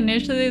think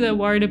initially they're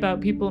worried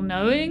about people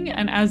knowing,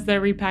 and as they're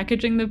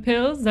repackaging the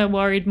pills, they're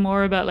worried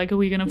more about, are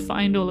we going to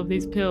find all of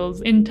these pills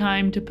in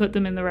time to put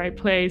them in the right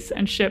place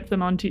and ship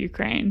them onto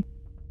Ukraine?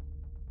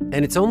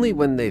 And it's only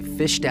when they've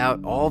fished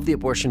out all of the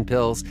abortion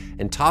pills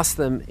and tossed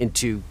them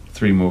into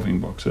 3 moving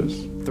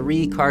boxes,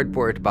 3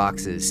 cardboard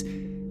boxes,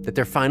 that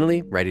they're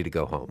finally ready to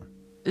go home.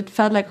 It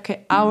felt like,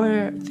 okay,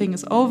 our thing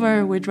is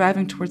over. We're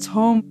driving towards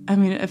home. I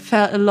mean,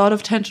 a lot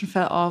of tension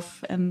fell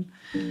off. And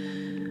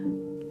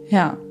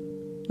yeah,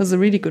 it was a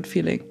really good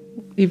feeling,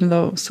 even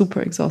though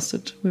super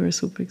exhausted. We were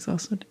super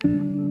exhausted.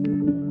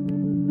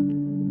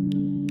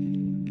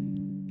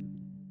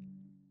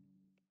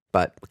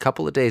 But a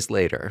couple of days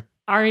later,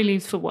 Ari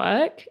leaves for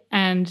work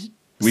and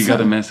we got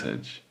a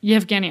message.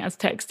 Yevgenia's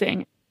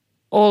texting.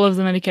 All of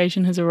the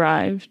medication has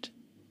arrived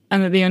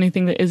and that the only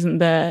thing that isn't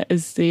there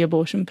is the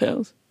abortion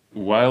pills.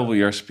 While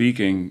we are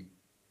speaking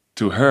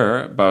to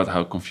her about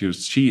how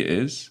confused she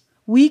is,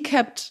 we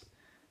kept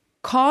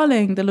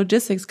calling the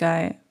logistics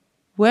guy.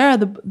 Where are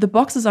the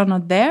boxes are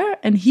not there?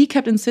 And he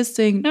kept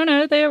insisting.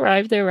 No, they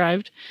arrived.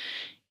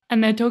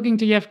 And they're talking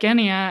to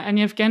Yevgenia, and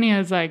Yevgenia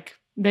is like,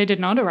 they did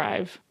not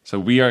arrive. So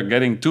we are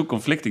getting 2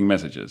 conflicting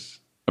messages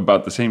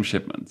about the same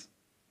shipment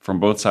from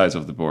both sides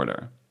of the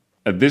border.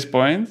 At this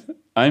point,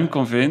 I'm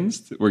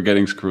convinced we're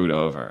getting screwed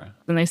over.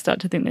 And they start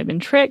to think they've been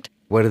tricked.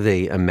 What do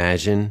they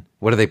imagine?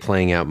 What are they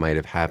playing out might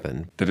have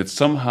happened? That it's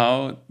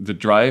somehow the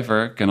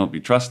driver cannot be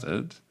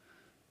trusted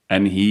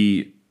and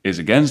he is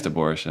against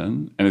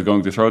abortion and is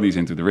going to throw these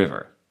into the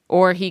river.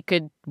 Or he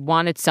could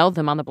want to sell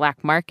them on the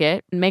black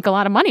market and make a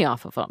lot of money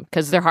off of them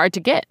because they're hard to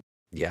get.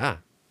 Yeah.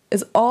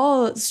 It's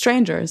all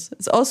strangers.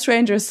 It's all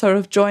strangers sort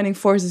of joining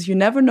forces. You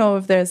never know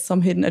if there's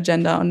some hidden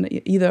agenda on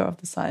either of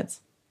the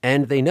sides.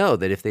 And they know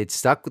that if they'd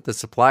stuck with the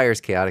supplier's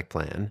chaotic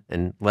plan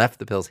and left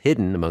the pills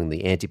hidden among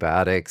the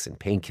antibiotics and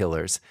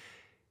painkillers,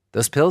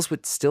 those pills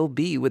would still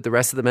be with the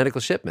rest of the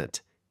medical shipment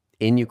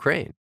in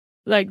Ukraine.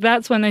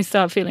 That's when they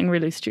start feeling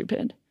really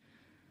stupid.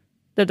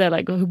 That they're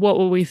like, what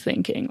were we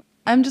thinking?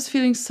 I'm just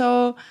feeling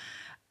so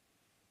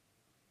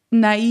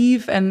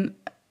naive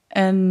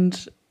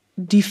and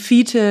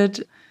defeated.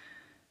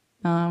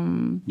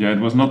 It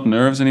was not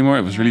nerves anymore.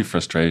 It was really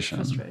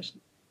frustration.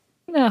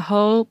 Their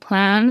whole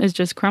plan is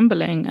just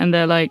crumbling. And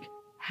they're like,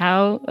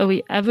 how are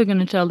we ever going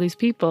to tell these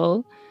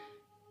people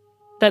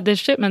that this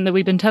shipment that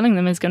we've been telling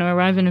them is going to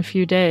arrive in a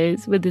few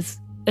days with this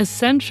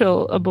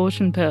essential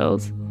abortion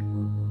pills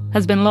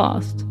has been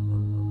lost?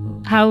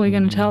 How are we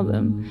going to tell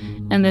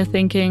them? And they're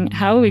thinking,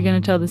 how are we going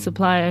to tell the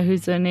supplier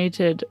who's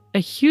donated a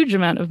huge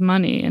amount of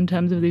money in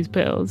terms of these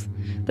pills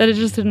that it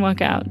just didn't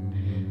work out?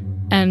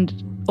 And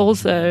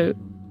also,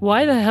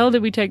 why the hell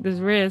did we take this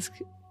risk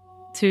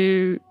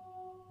to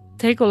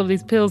take all of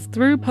these pills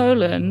through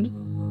Poland?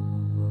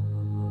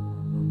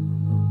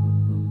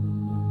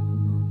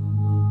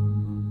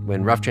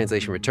 When Rough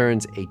Translation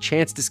returns, a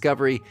chance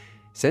discovery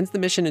sends the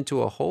mission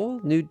into a whole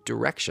new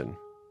direction.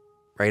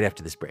 Right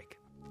after this break.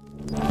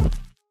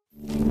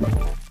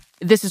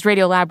 This is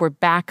Radiolab. We're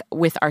back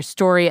with our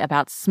story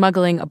about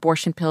smuggling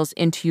abortion pills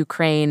into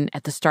Ukraine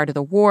at the start of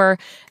the war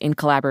in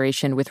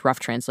collaboration with Rough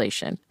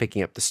Translation.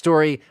 Picking up the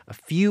story a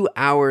few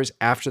hours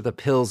after the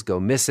pills go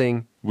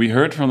missing. We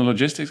heard from the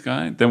logistics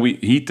guy. Then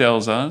he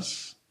tells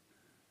us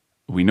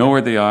we know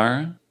where they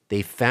are.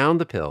 They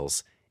found the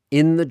pills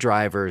in the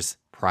driver's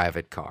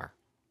private car,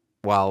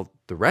 while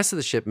the rest of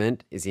the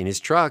shipment is in his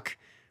truck,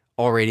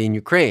 already in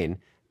Ukraine.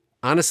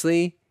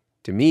 Honestly,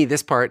 to me,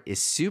 this part is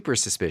super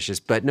suspicious,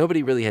 but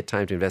nobody really had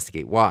time to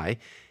investigate why,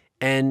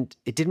 and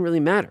it didn't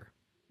really matter.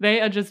 They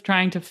are just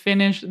trying to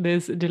finish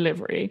this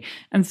delivery.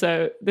 And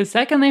so the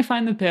second they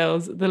find the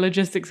pills, the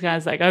logistics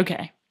guy's like,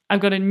 okay, I've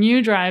got a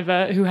new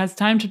driver who has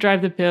time to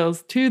drive the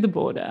pills to the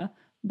border,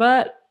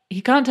 but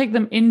he can't take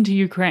them into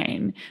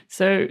Ukraine.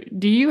 So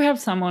do you have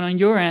someone on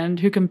your end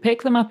who can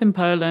pick them up in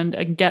Poland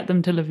and get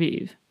them to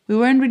Lviv? We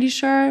weren't really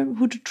sure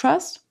who to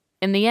trust.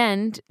 In the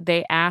end,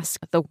 they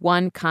ask the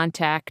one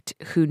contact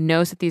who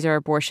knows that these are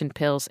abortion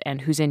pills and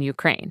who's in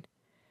Ukraine,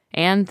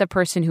 and the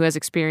person who has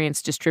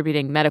experience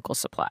distributing medical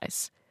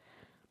supplies,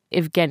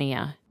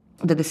 Evgenia.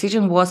 The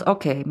decision was,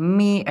 okay,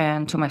 me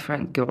and two of my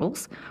friend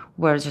girls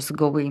were just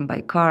going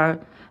by car,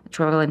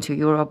 traveling to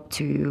Europe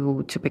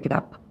to pick it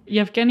up.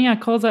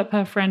 Evgenia calls up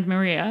her friend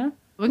Maria.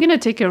 We're going to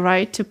take a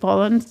ride to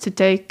Poland to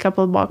take a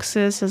couple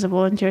boxes as a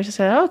volunteer. She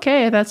said,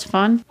 okay, that's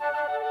fun.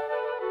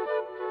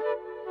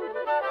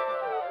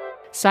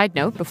 Side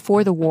note,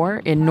 before the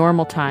war, in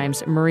normal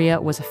times, Maria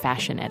was a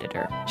fashion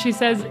editor. She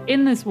says,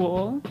 in this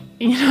war,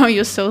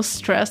 you're so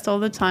stressed all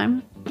the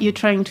time. You're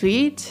trying to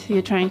eat,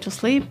 you're trying to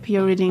sleep,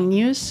 you're reading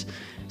news.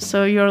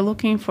 So you're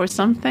looking for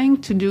something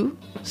to do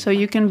so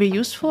you can be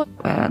useful.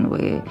 And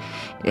we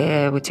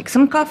take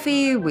some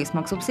coffee, we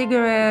smoke some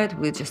cigarette,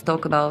 we just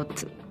talk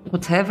about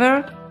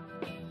whatever.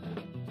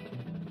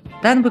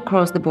 Then we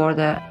cross the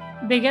border.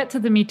 They get to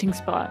the meeting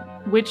spot,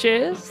 which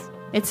is?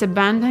 It's an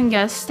abandoned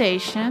gas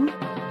station.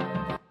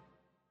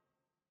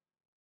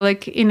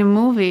 Like in a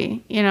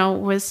movie,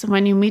 with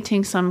when you're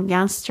meeting some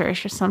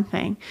gangsters or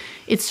something,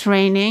 it's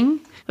raining.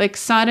 Like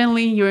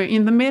suddenly you're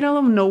in the middle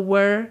of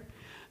nowhere,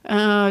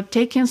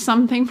 taking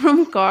something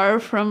from car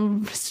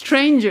from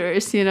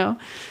strangers,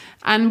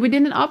 And we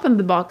didn't open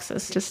the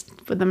boxes,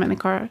 just put them in a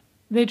car.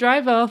 They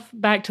drive off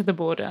back to the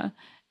border.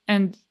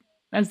 And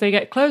as they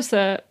get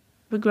closer,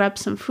 we grab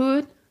some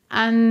food.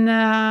 And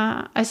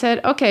I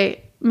said,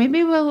 okay,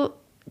 maybe we'll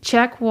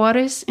check what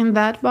is in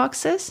that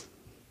boxes.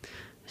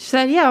 She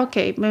said, yeah,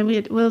 okay,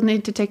 maybe we'll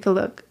need to take a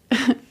look.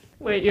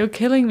 Wait, you're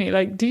killing me.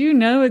 Like, do you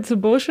know it's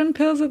abortion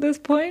pills at this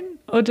point?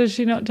 Or does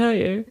she not tell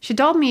you? She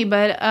told me,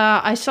 but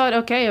I thought,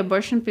 okay,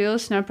 abortion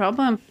pills, no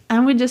problem.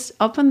 And we just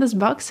opened these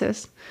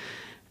boxes.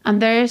 And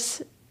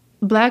there's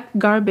black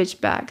garbage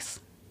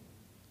bags.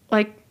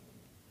 Like,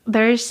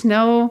 there's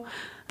no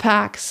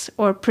packs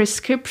or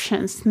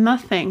prescriptions,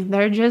 nothing.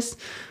 They're just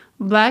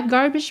black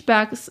garbage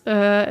bags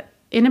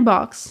in a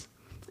box.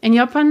 And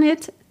you open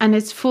it, and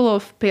it's full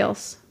of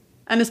pills.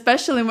 And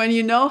especially when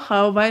you know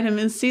how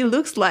vitamin C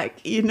looks like,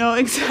 you know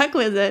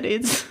exactly that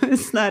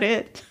it's not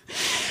it.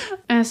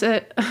 And I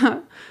said,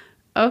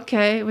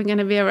 okay, we're going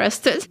to be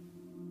arrested.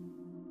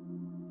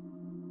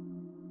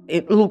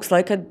 It looks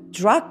like a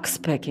drugs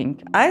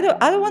packing. I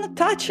don't want to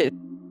touch it.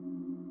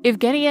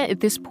 Evgenia,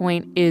 at this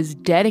point, is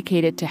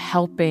dedicated to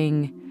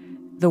helping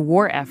the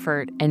war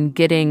effort and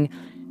getting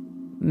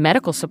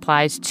medical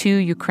supplies to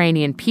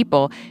Ukrainian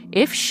people.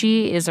 If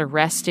she is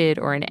arrested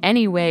or in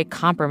any way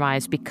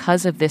compromised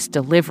because of this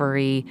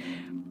delivery,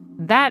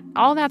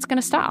 all that's going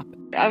to stop.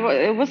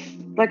 It was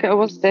like I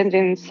was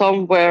standing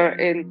somewhere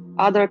in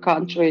other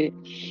country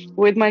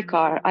with my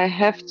car. I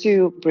have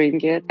to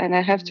bring it and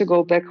I have to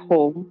go back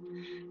home.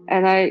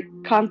 And I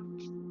can't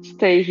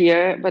stay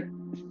here, but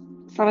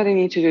somebody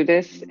needs to do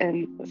this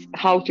and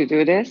how to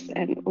do this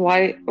and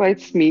why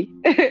it's me.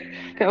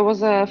 It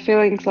was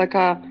feelings like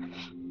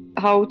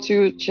how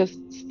to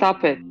just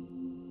stop it.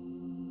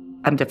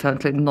 I'm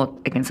definitely not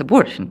against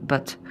abortion,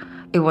 but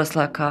it was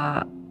like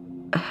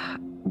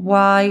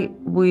why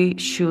we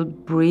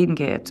should bring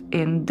it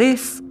in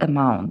this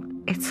amount.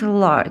 It's a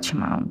large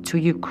amount to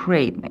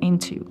Ukraine,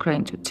 into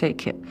Ukraine to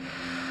take it.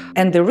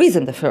 And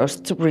the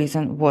first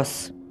reason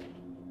was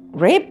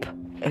rape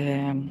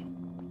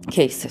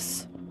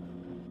cases.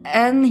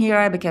 And here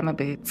I became a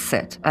bit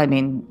sad. I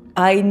mean,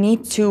 I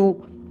need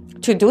to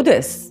do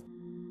this.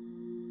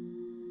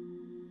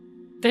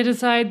 They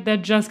decide they're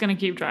just going to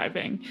keep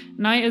driving.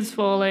 Night is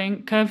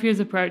falling, curfew is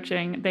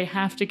approaching, they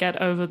have to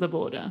get over the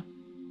border.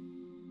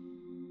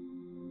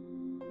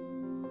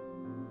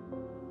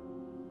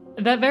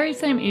 That very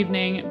same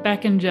evening,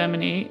 back in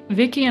Germany,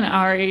 Vicky and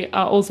Ari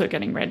are also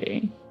getting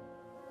ready.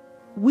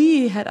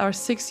 We had our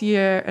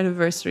 6-year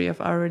anniversary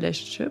of our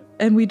relationship,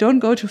 and we don't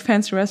go to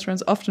fancy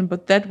restaurants often,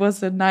 but that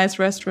was a nice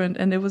restaurant,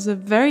 and it was a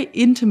very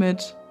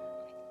intimate,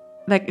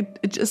 like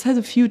it just has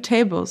a few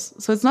tables.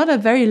 So it's not a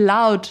very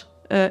loud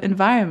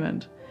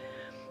environment,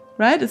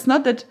 right? It's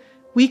not that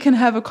we can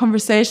have a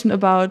conversation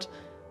about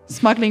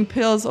smuggling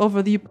pills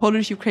over the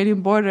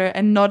Polish-Ukrainian border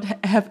and not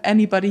have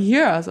anybody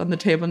hear us on the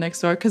table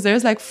next door, because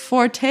there's like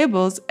 4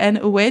 tables and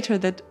a waiter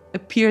that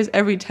appears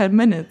every 10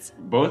 minutes.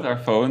 Both our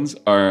phones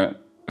are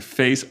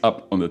face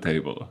up on the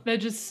table. They're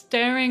just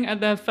staring at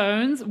their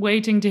phones,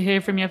 waiting to hear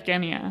from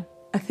Yevgenia.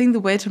 I think the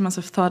waiter must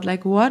have thought,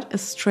 like, what a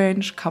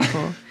strange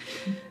couple.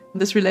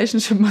 This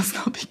relationship must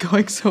not be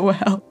going so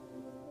well.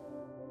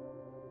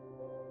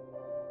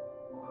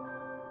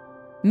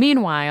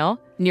 Meanwhile,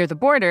 near the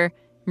border,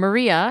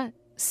 Maria,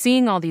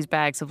 seeing all these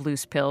bags of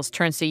loose pills,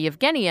 turns to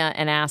Yevgenia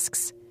and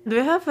asks, "Do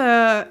you have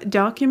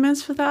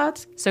documents for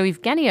that?" So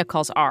Yevgenia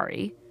calls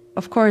Ari.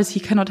 Of course, he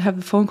cannot have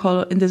a phone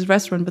call in this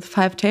restaurant with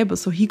 5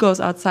 tables, so he goes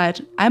outside.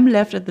 I'm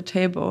left at the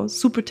table,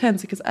 super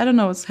tense, because I don't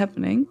know what's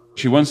happening.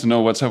 She wants to know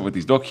what's up with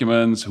these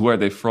documents, who are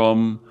they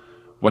from,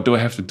 what do I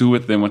have to do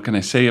with them, what can I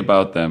say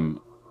about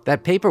them?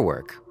 That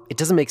paperwork, it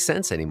doesn't make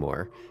sense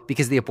anymore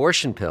because the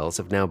abortion pills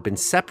have now been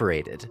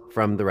separated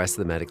from the rest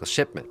of the medical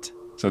shipment.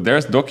 So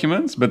there's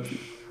documents, but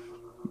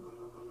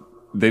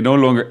they no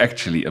longer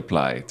actually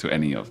apply to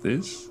any of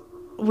this.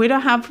 We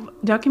don't have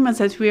documents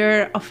that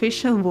we're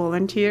official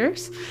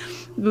volunteers.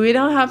 We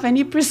don't have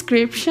any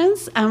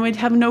prescriptions, and we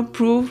have no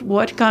proof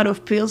what kind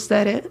of pills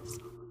that is.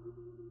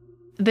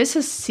 This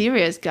is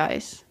serious,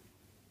 guys.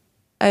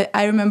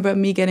 I remember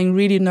me getting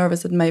really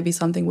nervous that maybe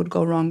something would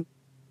go wrong.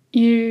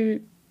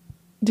 Did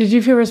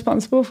you feel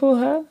responsible for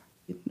her?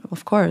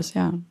 Of course,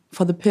 yeah.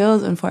 For the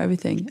pills and for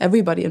everything.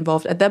 Everybody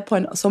involved. At that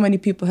point, so many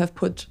people have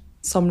put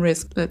some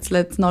risk.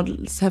 Let's not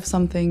have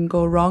something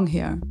go wrong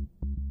here.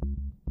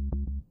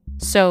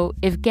 So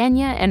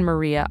Evgenia and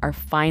Maria are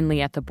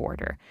finally at the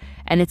border,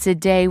 and it's a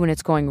day when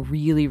it's going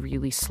really,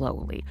 really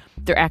slowly.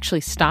 They're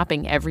actually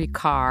stopping every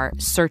car,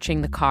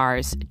 searching the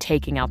cars,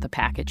 taking out the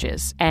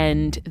packages,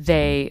 and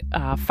they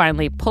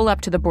finally pull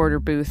up to the border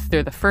booth.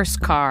 They're the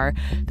first car.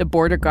 The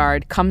border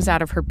guard comes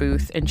out of her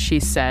booth, and she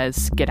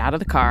says, "Get out of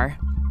the car,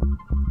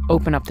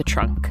 open up the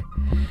trunk."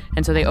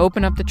 And so they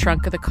open up the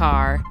trunk of the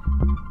car,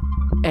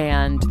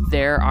 and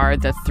there are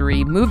the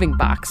 3 moving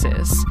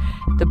boxes.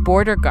 The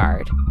border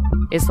guard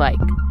is like,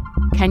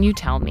 "Can you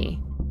tell me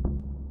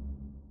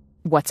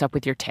what's up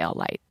with your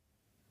taillight?"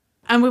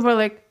 And we were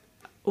like,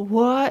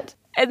 what?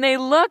 And they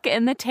look,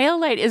 and the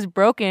taillight is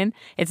broken.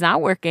 It's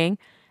not working.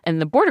 And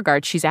the border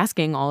guard, she's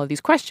asking all of these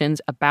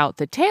questions about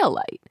the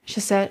taillight. She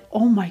said,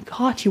 "Oh my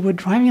God, you were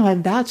driving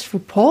like that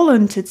through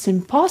Poland. It's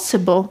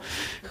impossible.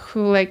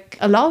 Who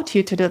allowed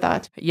you to do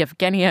that?"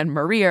 Yevgenia and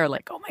Maria are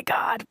like, "Oh my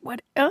God,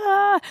 what?"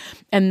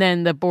 And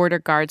then the border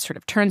guard sort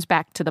of turns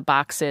back to the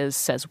boxes,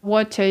 says,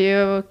 "What are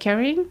you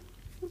carrying?"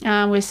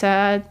 We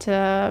said,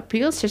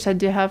 "Pills." She said,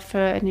 "Do you have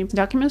any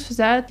documents for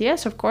that?"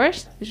 "Yes, of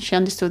course." She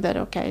understood that,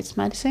 okay, it's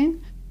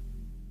medicine.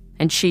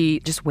 And she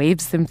just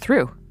waves them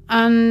through.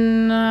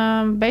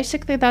 And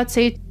basically that's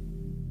it.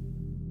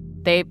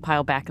 They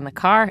pile back in the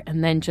car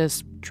and then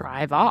just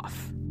drive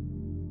off.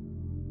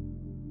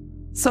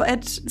 So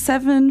at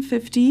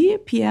 7:50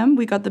 p.m.,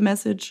 we got the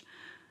message,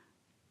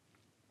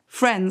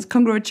 "Friends,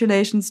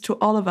 congratulations to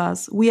all of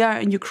us. We are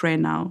in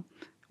Ukraine now.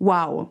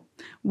 Wow.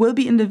 We'll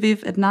be in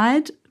Lviv at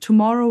night.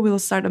 Tomorrow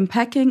we'll start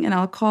unpacking, and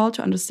I'll call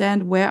to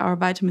understand where our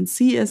vitamin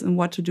C is and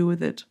what to do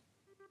with it."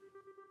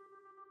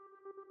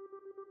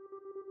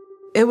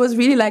 It was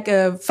really like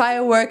a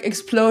firework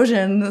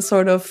explosion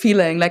sort of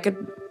feeling.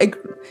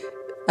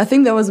 I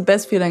think that was the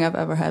best feeling I've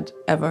ever had,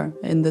 ever,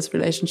 in this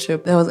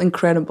relationship. That was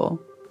incredible.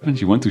 And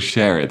you want to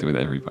share it with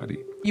everybody.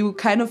 You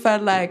kind of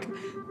felt like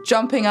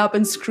jumping up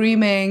and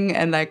screaming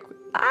and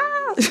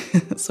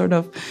sort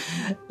of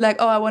like,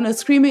 oh, I want to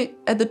scream it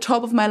at the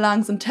top of my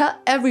lungs and tell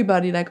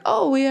everybody like,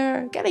 oh, we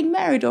are getting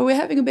married or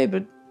we're having a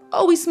baby.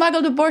 Oh, we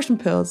smuggled abortion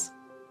pills.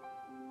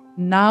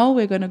 Now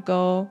we're going to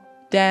go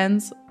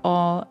dance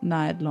all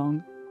night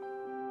long.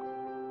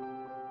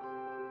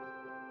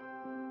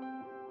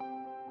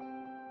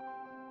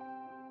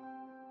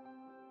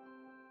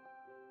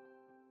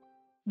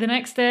 The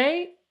next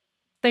day,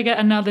 they get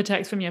another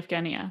text from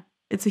Yevgenia.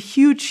 It's a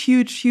huge,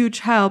 huge, huge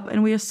help,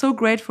 and we are so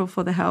grateful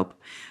for the help.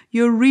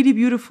 You're really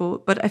beautiful,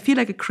 but I feel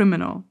like a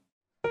criminal.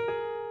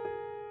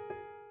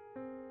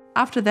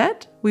 After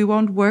that, we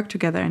won't work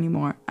together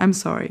anymore. I'm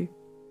sorry.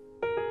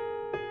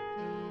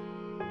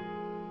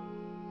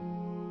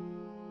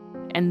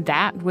 And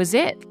that was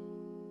it.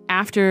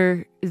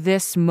 after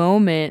this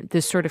moment,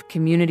 this sort of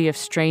community of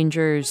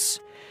strangers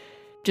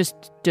just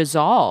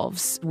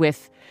dissolves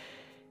with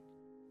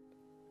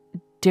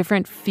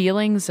different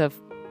feelings of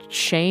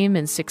shame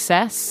and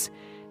success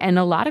and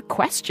a lot of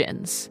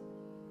questions.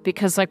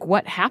 Because, like,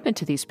 what happened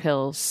to these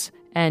pills?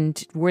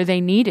 And were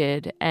they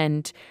needed?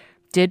 And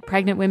did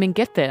pregnant women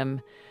get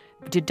them?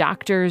 Did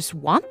doctors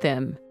want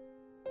them?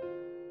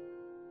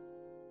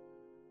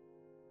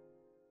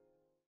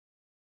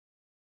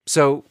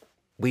 So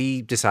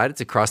we decided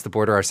to cross the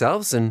border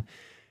ourselves and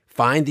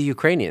find the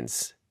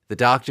Ukrainians, the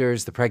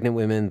doctors, the pregnant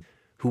women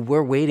who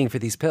were waiting for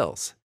these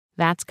pills.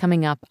 That's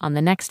coming up on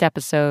the next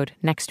episode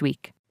next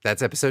week.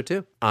 That's episode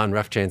 2 on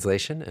Rough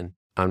Translation and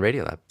on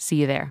Radiolab. See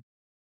you there.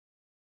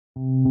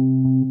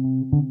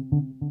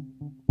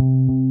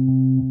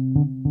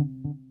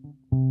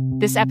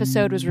 This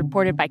episode was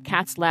reported by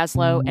Katz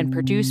Laszlo and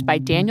produced by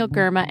Daniel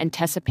Germa and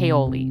Tessa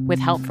Paoli, with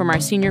help from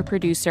our senior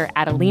producer,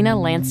 Adelina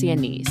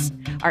Lancia-Nees.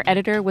 Our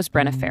editor was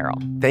Brenna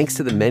Farrell. Thanks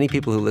to the many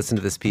people who listened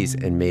to this piece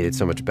and made it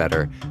so much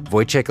better.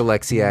 Wojciech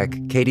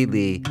Aleksiak, Katie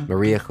Lee,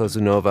 Maria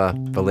Khozunova,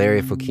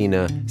 Valeria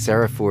Fokina,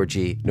 Sarah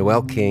Forgy,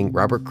 Noel King,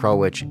 Robert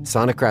Krulwich,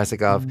 Sana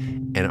Krasikov,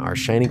 and our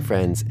shining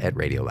friends at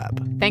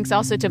Radiolab. Thanks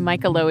also to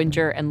Micah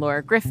Lowinger and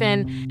Laura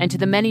Griffin, and to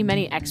the many,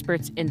 many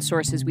experts and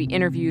sources we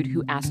interviewed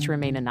who asked to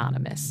remain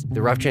anonymous.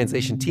 The Rough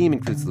Translation team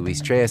includes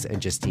Luis Treyes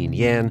and Justine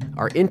Yan.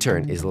 Our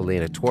intern is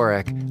Lelena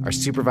Twarek. Our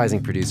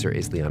supervising producer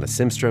is Liana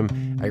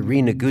Simstrom.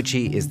 Irene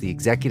Noguchi is the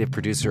executive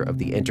producer of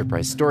the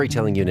Enterprise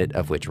Storytelling Unit,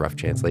 of which Rough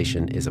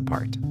Translation is a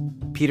part.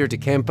 Peter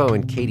DeCampo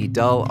and Katie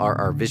Dull are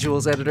our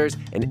visuals editors,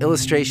 and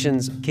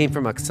illustrations came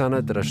from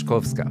Oksana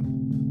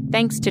Drachkovska.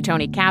 Thanks to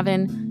Tony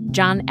Cavan.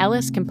 John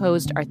Ellis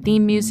composed our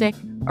theme music,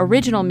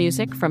 original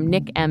music from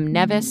Nick M.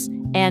 Nevis,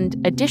 and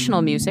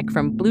additional music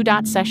from Blue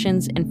Dot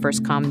Sessions and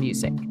First Com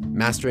Music.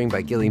 Mastering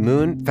by Gilly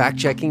Moon,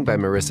 fact-checking by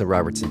Marissa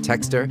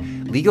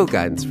Robertson-Texter, legal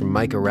guidance from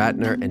Micah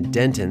Ratner and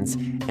Dentons,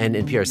 and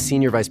NPR's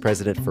Senior Vice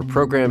President for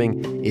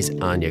Programming is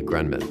Anya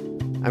Grunman.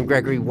 I'm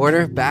Gregory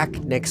Warner, back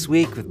next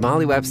week with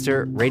Molly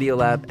Webster,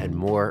 Radiolab, and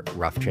more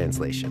Rough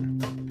Translation.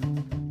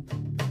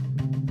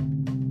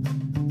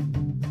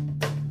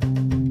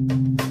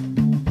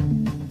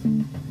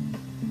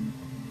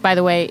 By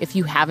the way, if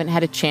you haven't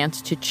had a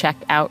chance to check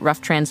out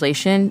Rough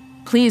Translation,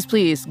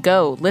 please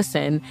go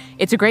listen.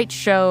 It's a great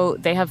show.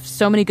 They have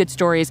so many good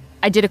stories.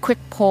 I did a quick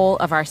poll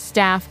of our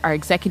staff. Our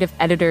executive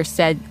editor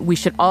said we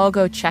should all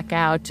go check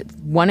out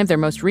one of their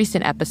most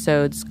recent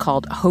episodes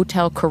called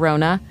Hotel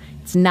Corona.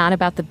 It's not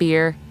about the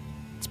beer.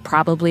 It's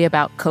probably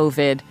about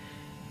COVID.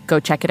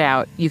 Go check it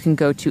out. You can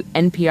go to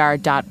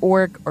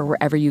npr.org or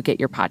wherever you get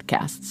your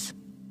podcasts.